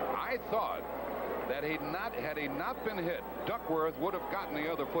 I thought that had he not been hit, Duckworth would have gotten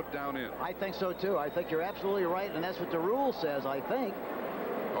the other foot down in. I think so too. I think you're absolutely right, and that's what the rule says, I think.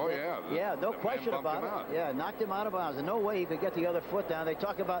 Oh, yeah. Yeah, no question about it. Yeah, knocked him out of bounds. There's no way he could get the other foot down. They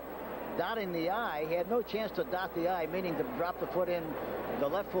talk about dotting the I. He had no chance to dot the I, meaning to drop the foot in, the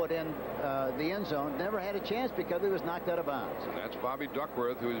left foot in the end zone. Never had a chance because he was knocked out of bounds. And that's Bobby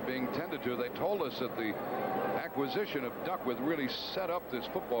Duckworth, who is being tended to. They told us that the acquisition of Duckworth really set up this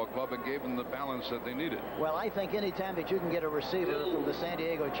football club and gave them the balance that they needed. Well, I think any time that you can get a receiver from the San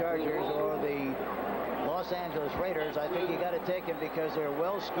Diego Chargers or the Los Angeles Raiders, I think you got to take him because they're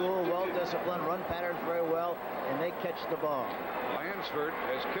well-schooled, well-disciplined, run patterns very well, and they catch the ball. Lansford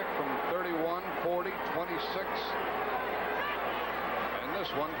has kicked from 31, 40, 26, and this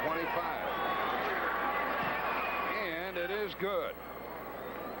one 25. And it is good.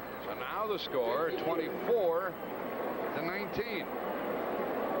 So now the score 24-19.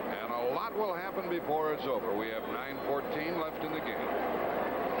 And a lot will happen before it's over. We have 9:14 left in the game.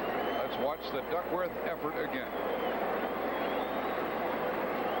 Let's watch the Duckworth effort again.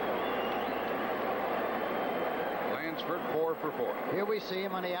 Lansford 4 for 4. Here we see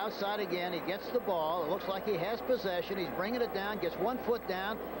him on the outside again. He gets the ball. It looks like he has possession. He's bringing it down, gets one foot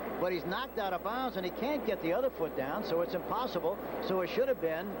down, but he's knocked out of bounds, and he can't get the other foot down, so it's impossible. So it should have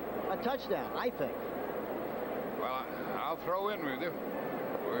been a touchdown, I think. Well, I'll throw in with you.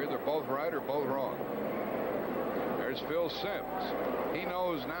 We're either both right or both wrong. There's Phil Simms. He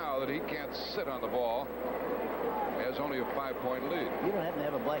knows now that he can't sit on the ball. He has only a 5-point lead. You don't happen to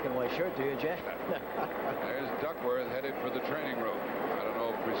have a black and white shirt, do you, Jack? There's Duckworth headed for the training room. I don't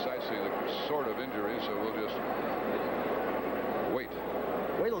know precisely the sort of injury, so we'll just wait.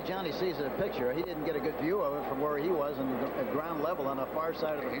 Wait till Johnny sees the picture. He didn't get a good view of it from where he was at ground level on the far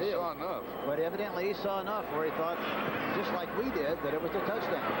side of the field. He saw enough. But evidently he saw enough where he thought, just like we did, that it was a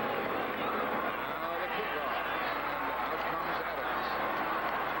touchdown. Now the kickoff. And out comes Adams.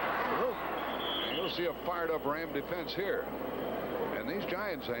 Ooh. And you'll see a fired-up Ram defense here. And these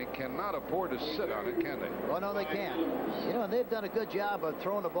Giants, Hank, cannot afford to sit on it, can they? Oh, no, they can't. You know, they've done a good job of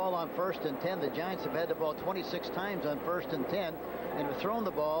throwing the ball on 1st and 10. The Giants have had the ball 26 times on 1st and 10 and have thrown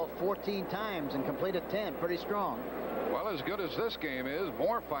the ball 14 times and completed 10. Pretty strong. Well, as good as this game is,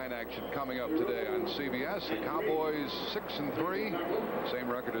 more fine action coming up today on CBS. The Cowboys 6-3, same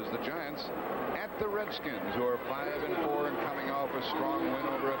record as the Giants, at the Redskins, who are 5-4 and coming off a strong win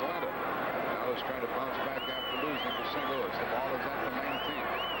over Atlanta. Dallas trying to bounce back after losing to St. Louis. The ball is at the 19.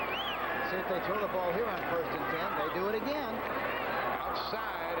 See if they throw the ball here on 1st and 10. They do it again.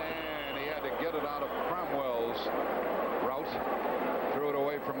 Outside, and he had to get it out of Cromwell's route. Threw it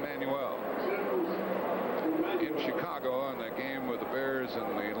away from Manuel. In Chicago, in the game with the Bears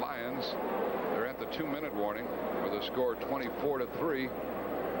and the Lions, they're at the 2-minute warning with a score 24-3.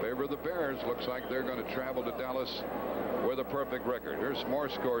 Favor of the Bears. Looks like they're going to travel to Dallas with a perfect record. Here's some more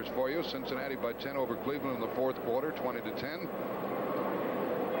scores for you. Cincinnati by 10 over Cleveland in the 4th quarter, 20-10.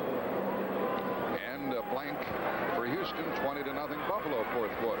 And a blank for Houston, 20-0 Buffalo,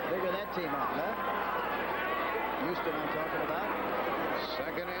 4th quarter. Figure that team out, huh? Houston I'm talking about.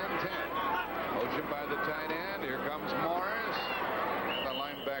 2nd and 10. Motion by the tight end. Here comes Morris. And the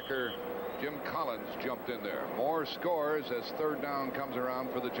linebacker Jim Collins jumped in there. More scores as 3rd down comes around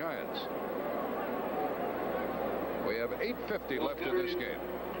for the Giants. We have 8:50 left in this game.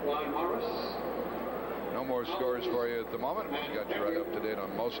 No more scores for you at the moment. We got you right up to date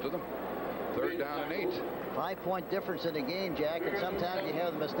on most of them. 3rd down and 8. 5-point difference in the game, Jack, and sometimes you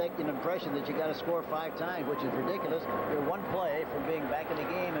have the mistaken impression that you got to score 5 times, which is ridiculous. You're one play from being back in the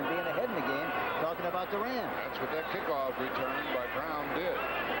game and being ahead in the game, talking about the Rams. That's what that kickoff return by Brown did.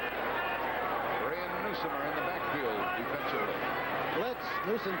 Ray and Newsom are in the backfield defensively. Blitz.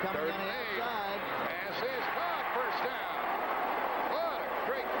 Newsom coming on the outside. Pass is caught. First down. What a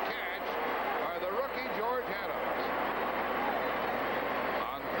great catch by the rookie George Adams.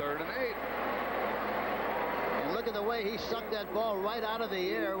 On 3rd and 8. And look at the way he sucked that ball right out of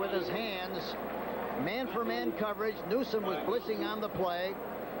the air with his hands. Man-for-man coverage. Newsom was blitzing on the play.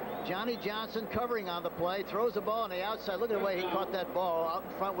 Johnny Johnson covering on the play, throws the ball on the outside. Look at the way he caught that ball out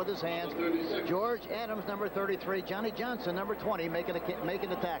in front with his hands. George Adams, number 33. Johnny Johnson, number 20, making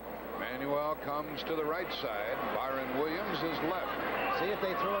the tackle. Manuel comes to the right side. Byron Williams is left. See if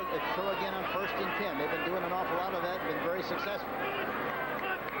they throw again on 1st and 10. They've been doing an awful lot of that, been very successful.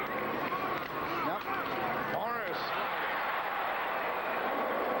 Nope. Morris.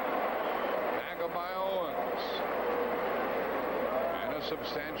 Tackle by Owens. And a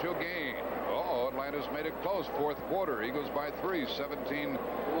substantial gain. Atlanta's made it close. Fourth quarter. Eagles by 3,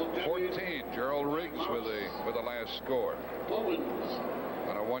 17-14. Gerald Riggs with the last score.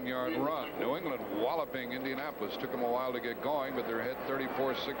 On a 1-yard run. New England walloping Indianapolis. Took them a while to get going, but they're ahead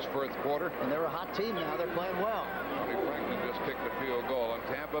 34-6 fourth quarter. And they're a hot team now. They're playing well. Tony Franklin just kicked a field goal, and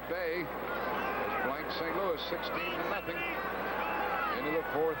Tampa Bay has blanked St. Louis 16-0 into the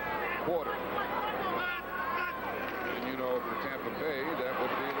fourth quarter. And you know, for Tampa Bay, that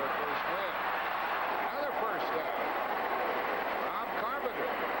would be their first win. Another first down. Rob Carpenter.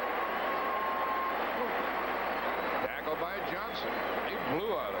 Tackled by Johnson. He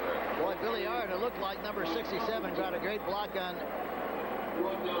blew out of there. Boy, Billy Ard, it looked like number 67 got a great block on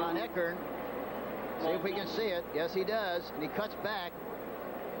Eckern. See if we can see it. Yes, he does. And he cuts back.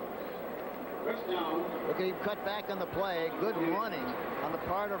 Look at him cut back on the play. Good running on the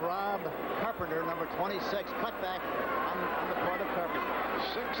part of Rob Carpenter, number 26. Cut back on the part of Carpenter.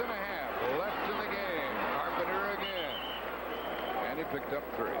 6.5 left in the game. Carpenter again. And he picked up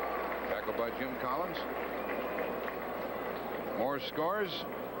 3. Tackled by Jim Collins. More scores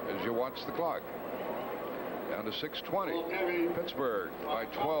as you watch the clock. Down to 6:20. Pittsburgh by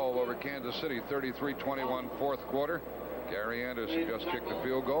 12 over Kansas City, 33-21 fourth quarter. Gary Anderson just kicked the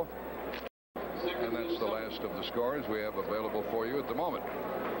field goal. And that's the last of the scores we have available for you at the moment.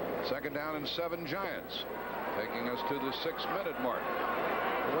 Second down and 7 Giants, taking us to the 6-minute mark.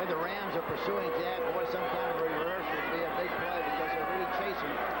 The way the Rams are pursuing Jack, boy, some kind of a reverse would be a big play because they're really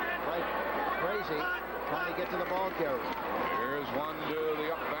chasing like crazy, trying to get to the ball carrier. Here's one to the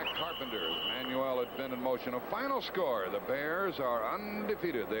up-back Carpenter. Manuel had been in motion. A final score. The Bears are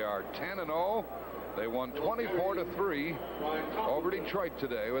undefeated. They are 10-0. They won 24-3 over Detroit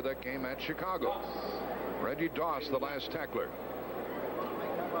today with that game at Chicago. Reggie Doss, the last tackler.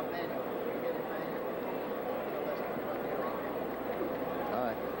 All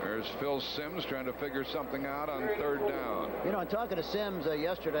right. There's Phil Simms trying to figure something out on third down. You know, in talking to Simms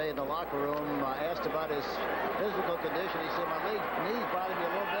yesterday in the locker room, I asked about his physical condition. He said, my knees bother me a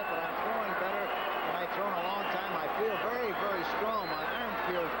little bit, but I'm throwing better than I've thrown a long time. I feel very, very strong. My arm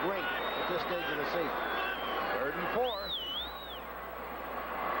feels great at this stage of the season. 3rd and 4.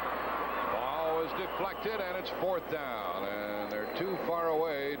 Ball is deflected, and it's 4th down. And they're too far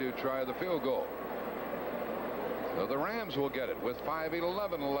away to try the field goal. So the Rams will get it with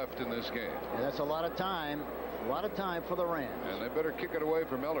 5:11 left in this game. And that's a lot of time. A lot of time for the Rams. And they better kick it away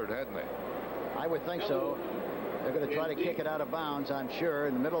from Millard, hadn't they? I would think so. They're going to try to kick it out of bounds, I'm sure.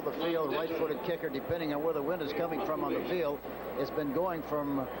 In the middle of the field, right-footed kicker, depending on where the wind is coming from on the field. It's been going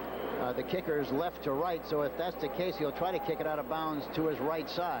from the kicker's left to right. So if that's the case, he'll try to kick it out of bounds to his right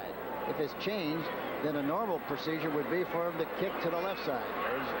side. If it's changed, then a normal procedure would be for him to kick to the left side.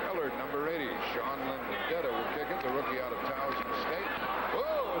 There's Millard, number 80. Sean Lindetta will kick it. The rookie out of Towson State.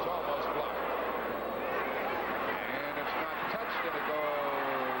 Oh, it's almost blocked. And it's not touched, and it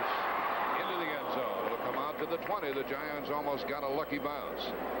goes into the end zone. It'll come out to the 20. The Giants almost got a lucky bounce.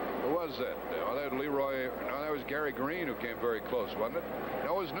 Who was that? Oh, that Leroy. No, that was Gary Green who came very close, wasn't it?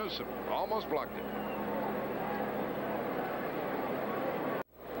 No, it was Newsom. Almost blocked it.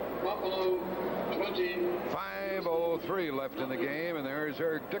 Buffalo 20. 5:03 left in the game, and there's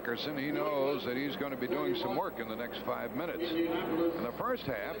Eric Dickerson. He knows that he's going to be doing some work in the next 5 minutes. In the first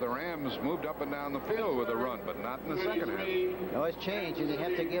half, the Rams moved up and down the field with a run, but not in the second half. No, it's changed, and you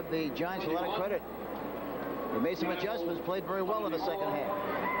have to give the Giants a lot of credit. They made some adjustments, played very well in the second half.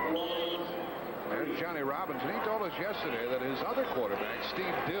 There's Johnny Robinson. He told us yesterday that his other quarterback,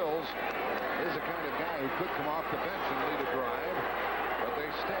 Steve Dills, is the kind of guy who could come off the bench and lead a drive, but they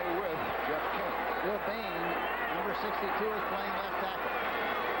stay with Jeff Kent. Will Bain, number 62, is playing left tackle.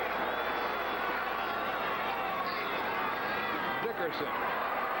 Dickerson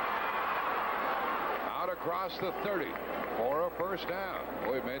out across the 30 for a first down.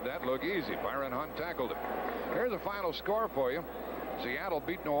 Boy, made that look easy. Byron Hunt tackled him. Here's the final score for you. Seattle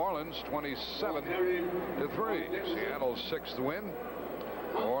beat New Orleans 27-3. Seattle's 6th win.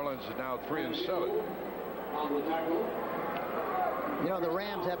 New Orleans is now 3-7. You know, the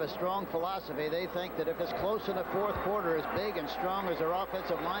Rams have a strong philosophy. They think that if it's close in the fourth quarter, as big and strong as their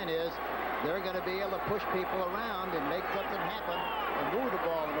offensive line is, they're going to be able to push people around and make something happen and move the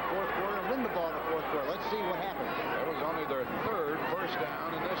ball in the fourth quarter and win the ball in the fourth quarter. Let's see what happens. That was only their 3rd first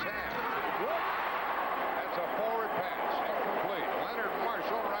down in this half. That's a forward pass. Incomplete. Leonard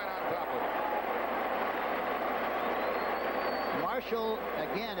Marshall right on top of it. Marshall,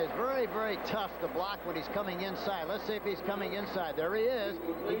 again, is very, very tough to block when he's coming inside. Let's see if he's coming inside. There he is.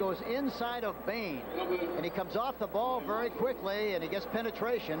 He goes inside of Bain, and he comes off the ball very quickly, and he gets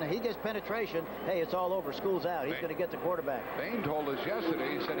penetration. He gets penetration. Hey, it's all over. School's out. He's going to get the quarterback. Bain told us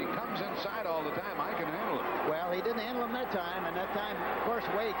yesterday, he said he comes inside all the time. I can handle it. Well, he didn't handle him that time, and that time, of course,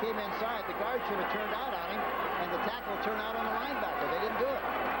 the way he came inside, the guard should have turned out on him, and the tackle turned out on the linebacker. They didn't do it.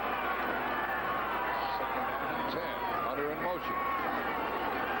 Second down and 10. Hunter in motion.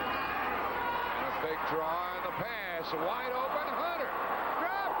 And a big draw in the pass. Wide open. Hunter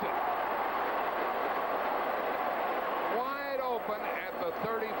dropped it. Wide open at the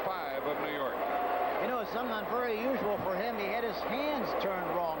 35 of New York. You know, it's something very unusual for him. He had his hands turned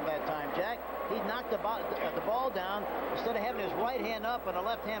wrong that time, Jack. He knocked the ball down. Instead of having his right hand up and the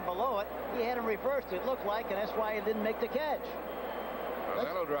left hand below it, he had him reversed, it looked like, and that's why he didn't make the catch. Well,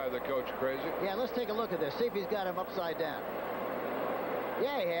 that'll drive the coach crazy. Yeah, let's take a look at this. See if he's got him upside down.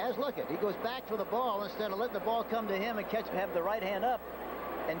 Yeah, he has. Look it. He goes back for the ball instead of letting the ball come to him and have the right hand up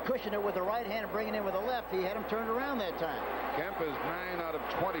and cushion it with the right hand and bring it in with the left. He had him turned around that time. Kemp is 9 out of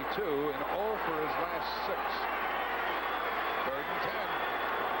 22 and 0 for his last 6. Third and 10.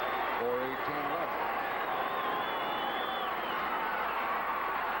 4:18 left.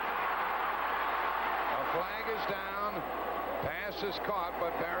 A flag is down. Pass is caught,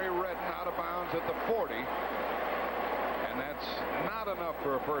 but Barry Redden out of bounds at the 40. And that's not enough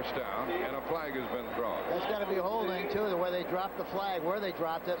for a first down, and a flag has been thrown. That's got to be holding, too, the way they dropped the flag, where they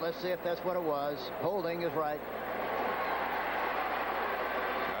dropped it. Let's see if that's what it was. Holding is right.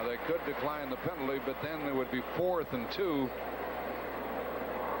 Now, they could decline the penalty, but then it would be 4th and 2,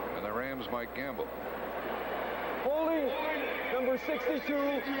 and the Rams might gamble. Holding, number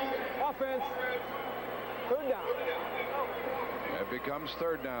 62, offense, third down. It becomes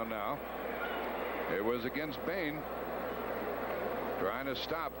third down now. It was against Bain, trying to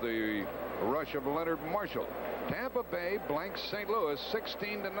stop the rush of Leonard Marshall. Tampa Bay blanks St. Louis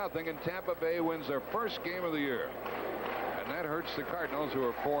 16-0, and Tampa Bay wins their first game of the year. And that hurts the Cardinals, who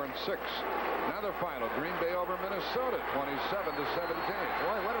are 4-6. Another final, Green Bay over Minnesota, 27-17.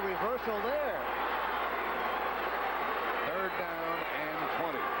 Boy, what a reversal there. Third down and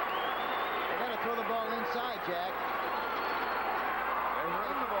 20. They got to throw the ball inside, Jack. They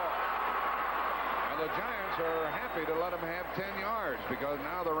run the ball. And the Giants are happy to let them have 10 yards because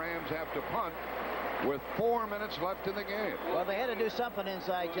now the Rams have to punt with 4 minutes left in the game. Well, they had to do something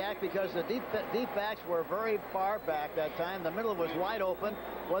inside, Jack, because the deep backs were very far back that time. The middle was wide open.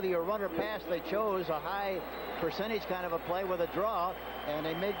 Whether you run or pass, they chose a high percentage kind of a play with a draw, and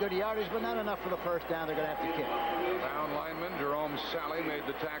they made good yardage, but not enough for the first down. They're going to have to kick. Down lineman Jerome Sally made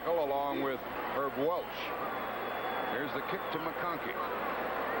the tackle along with Herb Welch. Here's the kick to McConkey.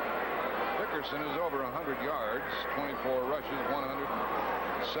 Dickerson is over 100 yards, 24 rushes,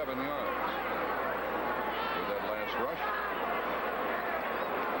 107 yards. With that last rush,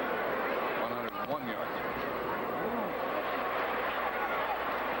 101 yards.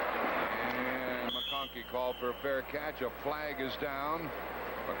 And McConkey called for a fair catch. A flag is down.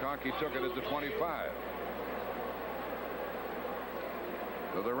 McConkey took it at the 25.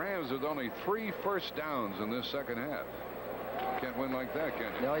 So the Rams with only 3 first downs in this second half. Can't win like that,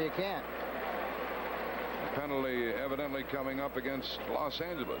 can you? No, you can't. The penalty evidently coming up against Los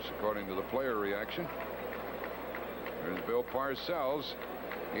Angeles, according to the player reaction. There's Bill Parcells.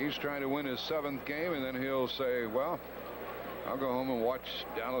 He's trying to win his 7th game, and then he'll say, well, I'll go home and watch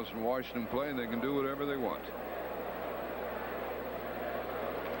Dallas and Washington play, and they can do whatever they want.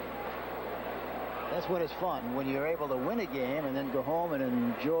 That's what is fun, when you're able to win a game and then go home and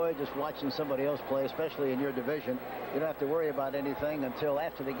enjoy just watching somebody else play, especially in your division. You don't have to worry about anything until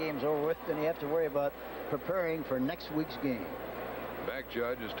after the game's over with, then you have to worry about preparing for next week's game. Back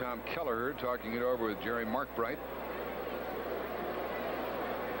judge is Tom Kelleher talking it over with Jerry Markbright.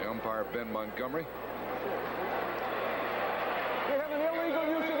 The umpire Ben Montgomery. We have an illegal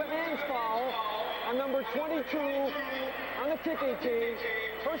use of the hands foul on number 22 on the kicking team.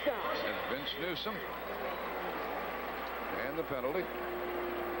 First down. It's Vince Newsom. And the penalty.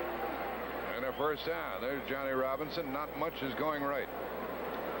 And a first down. There's Johnny Robinson. Not much is going right.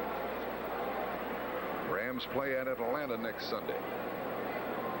 Rams play at Atlanta next Sunday.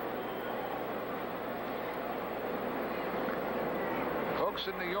 Folks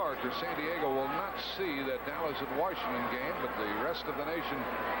in New York or San Diego will not see that Dallas and Washington game, but the rest of the nation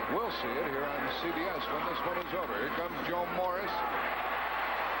will see it here on CBS when this one is over. Here comes Joe Morris.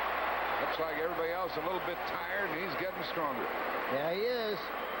 Looks like everybody else a little bit tired, and he's getting stronger. Yeah, he is.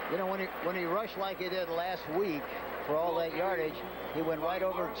 You know, when he rushed like he did last week for all that yardage, he went right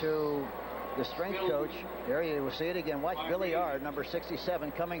over to the strength coach. There you will see it again. Watch Billy Yard, number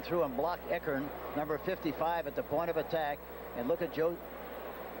 67, coming through and block Eckern, number 55, at the point of attack. And look at Joe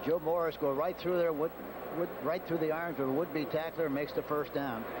Morris go right through there, right through the arms of a would-be tackler, and makes the first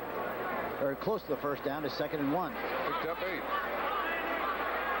down. Or close to the first down, to 2nd and 1. Picked up 8.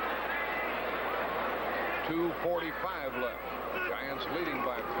 2:45 left. Giants leading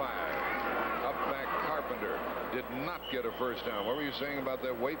by 5. Up back Carpenter did not get a first down. What were you saying about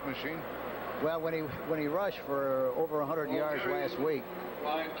that weight machine? Well, when he rushed for over 100 yards last week,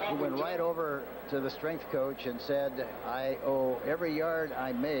 he went right over to the strength coach and said, I owe every yard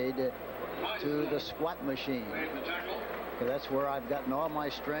I made to the squat machine. That's where I've gotten all my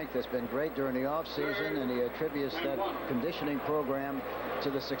strength. It's been great during the off season, and he attributes that conditioning program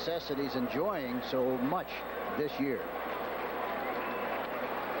to the success that he's enjoying so much this year.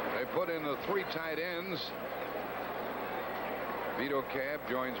 They put in the 3 tight ends. Vito Cab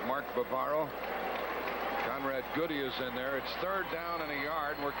joins Mark Bavaro. Conrad Goody is in there. It's 3rd down and a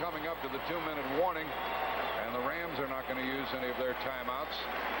yard. We're coming up to the 2-minute warning, and the Rams are not going to use any of their timeouts.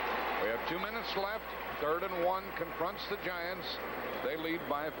 We have 2 minutes left. 3rd and 1 confronts the Giants. They lead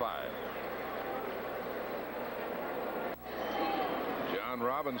by 5. John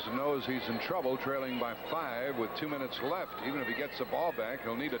Robinson knows he's in trouble, trailing by 5 with 2 minutes left. Even if he gets the ball back,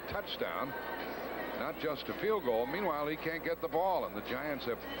 he'll need a touchdown, not just a field goal. Meanwhile, he can't get the ball, and the Giants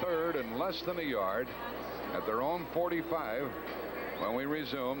have 3rd and less than a yard at their own 45. When we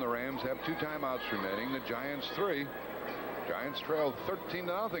resume, the Rams have 2 timeouts remaining. The Giants 3. Giants trailed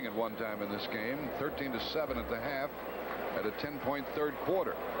 13-0 at one time in this game, 13-7 at the half, at a 10-point third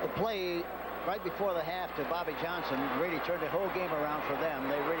quarter. The play right before the half to Bobby Johnson really turned the whole game around for them.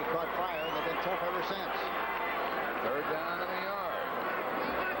 They really caught fire, and they've been tough ever since. 3rd down and a yard.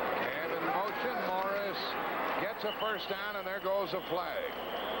 And in motion, Morris gets a first down, and there goes a flag.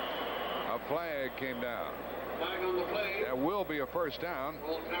 A flag came down. Flag on the play. There will be a first down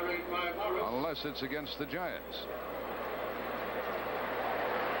Carried by Morris. unless it's against the Giants.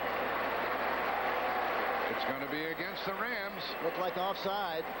 It's going to be against the Rams. Looked like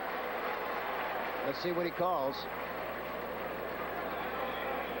offside. Let's see what he calls.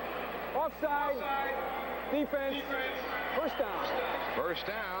 Offside. Defense. First down. First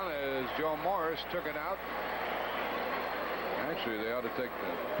down as Joe Morris took it out. Actually, they ought to take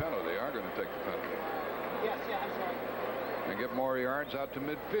the penalty. They are going to take the penalty. Yes, I'm sorry. And get more yards out to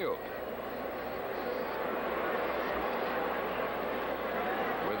midfield.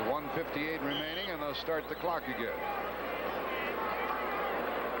 With 1:58 remaining, and they'll start the clock again.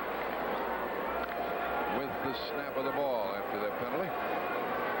 With the snap of the ball after that penalty.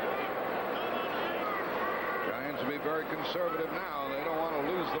 Giants will be very conservative now. They don't want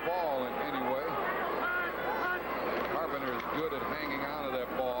to lose the ball in any way. Carpenter is good at hanging on to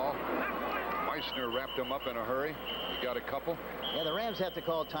that ball. Meissner wrapped him up in a hurry. He got a couple. Yeah, the Rams have to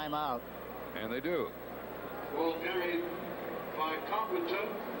call timeout. And they do. Ball carried by Carpenter.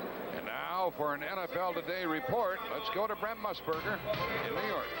 And now for an NFL Today report, let's go to Brent Musburger in New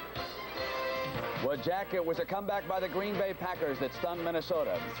York. Well, Jack, it was a comeback by the Green Bay Packers that stunned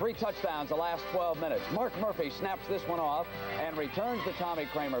Minnesota. 3 touchdowns the last 12 minutes. Mark Murphy snaps this one off and returns the Tommy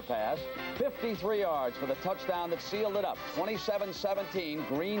Kramer pass. 53 yards for the touchdown that sealed it up. 27-17.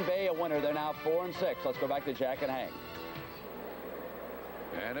 Green Bay a winner. They're now 4-6. Let's go back to Jack and Hank.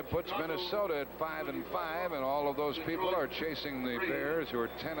 And it puts Minnesota at 5-5, and all of those people are chasing the Bears, who are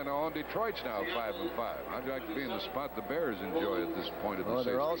 10-0, and Detroit's now 5-5. I'd like to be in the spot the Bears enjoy at this point of the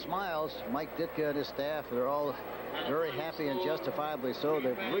season. They're all smiles. Mike Ditka and his staff, they're all very happy, and justifiably so.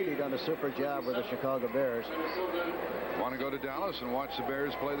 They've really done a super job with the Chicago Bears. Want to go to Dallas and watch the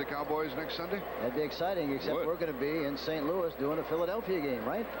Bears play the Cowboys next Sunday? That'd be exciting, except we're going to be in St. Louis doing a Philadelphia game,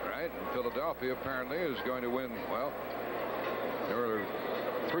 right? Right, and Philadelphia apparently is going to win. Well, there were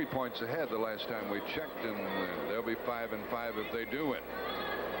 3 points ahead the last time we checked, and they'll be 5-5 if they do win.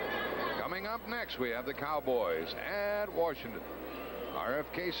 Coming up next, we have the Cowboys at Washington.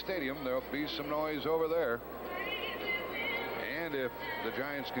 RFK Stadium, there'll be some noise over there. And if the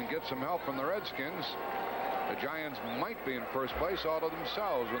Giants can get some help from the Redskins, the Giants might be in first place all to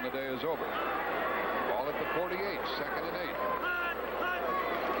themselves when the day is over. Ball at the 48, 2nd and 8.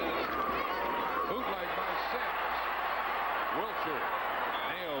 Bootleg by Sims. Wiltshire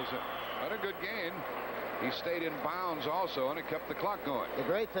nails him. What a good gain. He stayed in bounds also, and it kept the clock going. The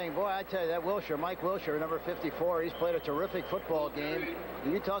great thing, boy, I tell you, that Wilshire, Mike Wilshire, number 54, he's played a terrific football game.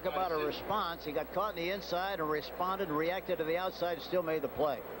 You talk about a response. He got caught in the inside and responded and reacted to the outside and still made the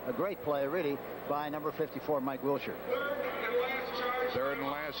play. A great play, really, by number 54, Mike Wilshire. Third and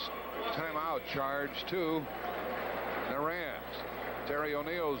last timeout charge to the Rams. Terry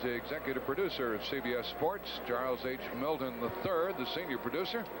O'Neill's the executive producer of CBS Sports. Charles H. Milton III, the senior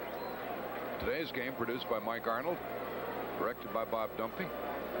producer. Today's game produced by Mike Arnold, directed by Bob Dumpy.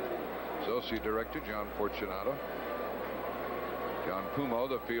 Associate director John Fortunato. John Pumo,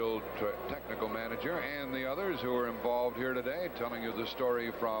 the field technical manager, and the others who are involved here today, telling you the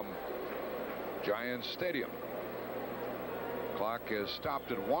story from Giants Stadium. Clock is stopped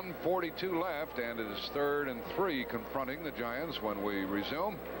at 1:42 left, and it is 3rd and 3 confronting the Giants when we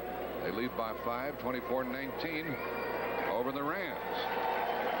resume. They lead by 5, 24-19 over the Rams.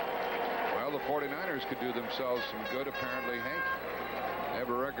 Well, the 49ers could do themselves some good, apparently, Hank. They have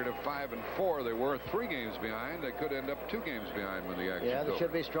a record of 5-4. They were 3 games behind. They could end up 2 games behind when the action Yeah, there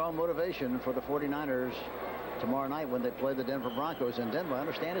should be strong motivation for the 49ers tomorrow night when they play the Denver Broncos in Denver. I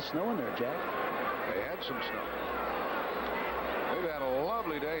understand it's snowing there, Jack. They had some snow. They've had a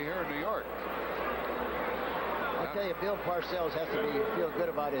lovely day here in New York. I'll tell you, Bill Parcells has to feel good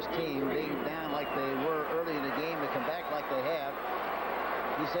about his team being down like they were early in the game to come back like they have.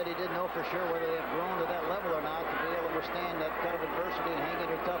 He said he didn't know for sure whether they have grown to that level or not to be able to withstand that kind of adversity and hang in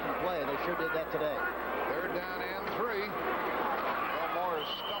there tough and play. They sure did that today. 3rd down and 3. Bill Morris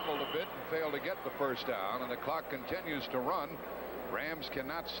stumbled a bit and failed to get the first down, and the clock continues to run. Rams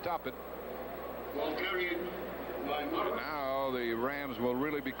cannot stop it. Ball carried by Morris. Now the Rams will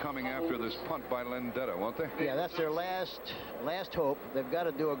really be coming after this punt by Landeta, won't they? Yeah, that's their last hope. They've got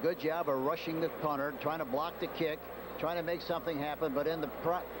to do a good job of rushing the punter, trying to block the kick, trying to make something happen, but in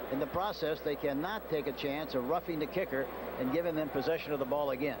the process they cannot take a chance of roughing the kicker and giving them possession of the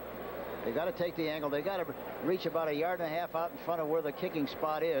ball again. They've got to take the angle. They've got to reach about 1.5 yards out in front of where the kicking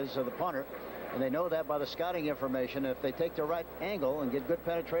spot is of the punter, and they know that by the scouting information. If they take the right angle and get good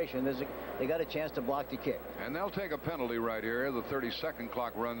penetration, they got a chance to block the kick. And they'll take a penalty right here. The 30-second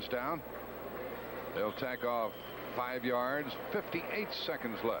clock runs down. They'll tack off 5 yards, 58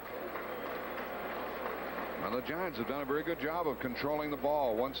 seconds left. Now, the Giants have done a very good job of controlling the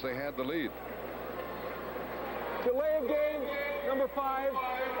ball once they had the lead. Delay of game, number 5,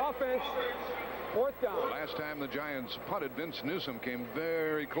 offense, 4th down. Last time the Giants punted, Vince Newsom came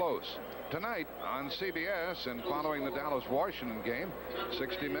very close. Tonight on CBS and following the Dallas-Washington game,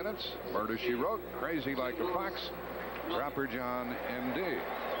 60 Minutes, Murder, She Wrote, Crazy Like a Fox, Dropper John, M.D.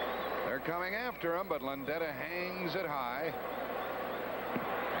 They're coming after him, but Landeta hangs it high.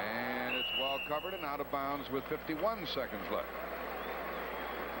 Well covered and out of bounds with 51 seconds left.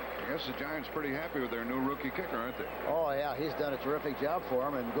 I guess the Giants pretty happy with their new rookie kicker, aren't they? Oh, yeah, he's done a terrific job for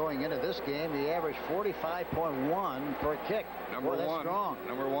him. And going into this game, he averaged 45.1 per kick. Number that's one. Strong.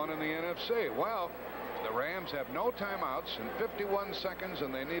 Number 1 in the NFC. Well, the Rams have no timeouts in 51 seconds,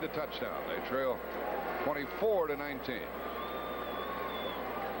 and they need a touchdown. They trail 24-19.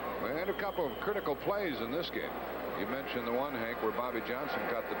 We had a couple of critical plays in this game. You mentioned the one, Hank, where Bobby Johnson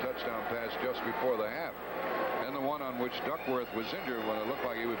got the touchdown pass just before the half. And the one on which Duckworth was injured when it looked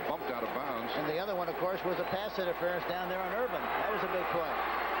like he was bumped out of bounds. And the other one, of course, was a pass interference down there on Urban. That was a big play.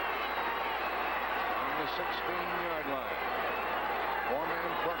 On the 16-yard line. 4-man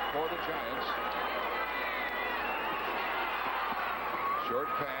front for the Giants. Short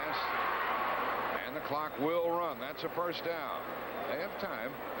pass. And the clock will run. That's a first down. They have time.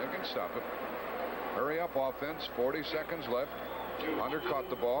 They can stop it. Hurry up offense. 40 seconds left. Hunter caught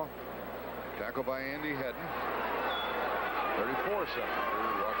the ball. Tackled by Andy Hedden. 34 seconds for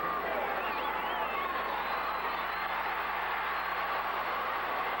rushing.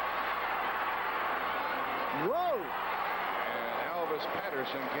 Whoa! And Elvis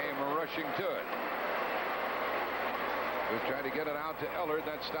Patterson came rushing to it. We tried to get it out to Ellard.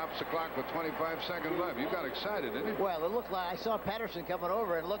 That stops the clock with 25 seconds left. You got excited, didn't you? Well, it looked like I saw Patterson coming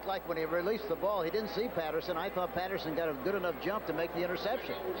over. It looked like when he released the ball, he didn't see Patterson. I thought Patterson got a good enough jump to make the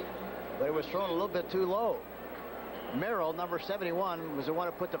interception, but it was thrown a little bit too low. Merrill, number 71, was the one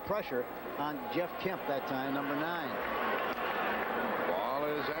who put the pressure on Jeff Kemp that time, number 9. Ball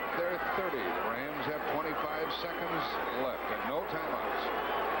is at their 30. The Rams have 25 seconds left and no timeouts.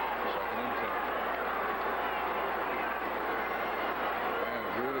 2nd and 10.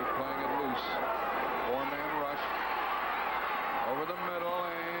 Really playing it loose. 4-man rush. Over the middle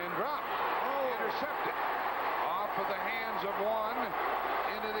and drop. Intercepted. Off of the hands of one.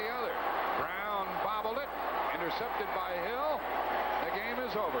 Into the other. Brown bobbled it. Intercepted by Hill. The game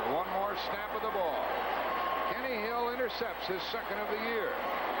is over. One more snap of the ball. Kenny Hill intercepts his 2nd of the year.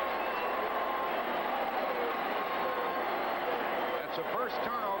 That's the first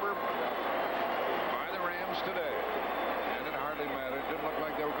turnover by the Rams today. And it hardly mattered. It didn't look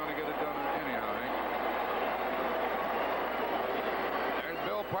like they were going to get it done anyhow, Hank. There's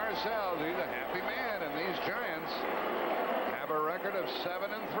Bill Parcells. He's a happy man, and these Giants have a record of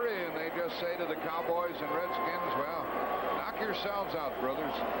 7-3, and they just say to the Cowboys and Redskins, well, knock yourselves out, brothers.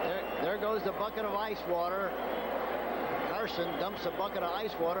 There goes the bucket of ice water. Carson dumps a bucket of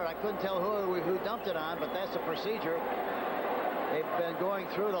ice water. I couldn't tell who dumped it on, but that's the procedure. They've been going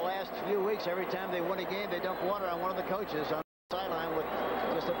through the last few weeks. Every time they win a game, they dump water on one of the coaches on the sideline with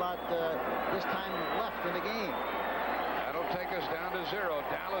just about this time left in the game. That'll take us down to 0.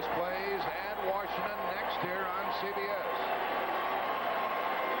 Dallas plays at Washington next here on CBS.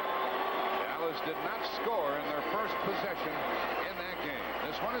 Dallas did not score in their first possession in that game.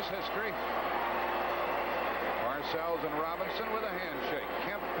 This one is history. Parcells and Robinson with a handshake.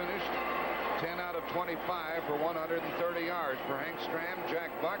 Kemp finished 10 out of 25 for 130 yards for Hank Stram, Jack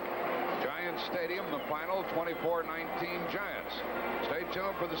Buck. Giants Stadium, the final 24-19 Giants. Stay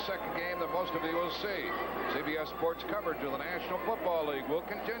tuned for the second game that most of you will see. CBS Sports coverage of the National Football League will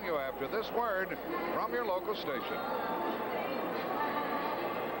continue after this word from your local station.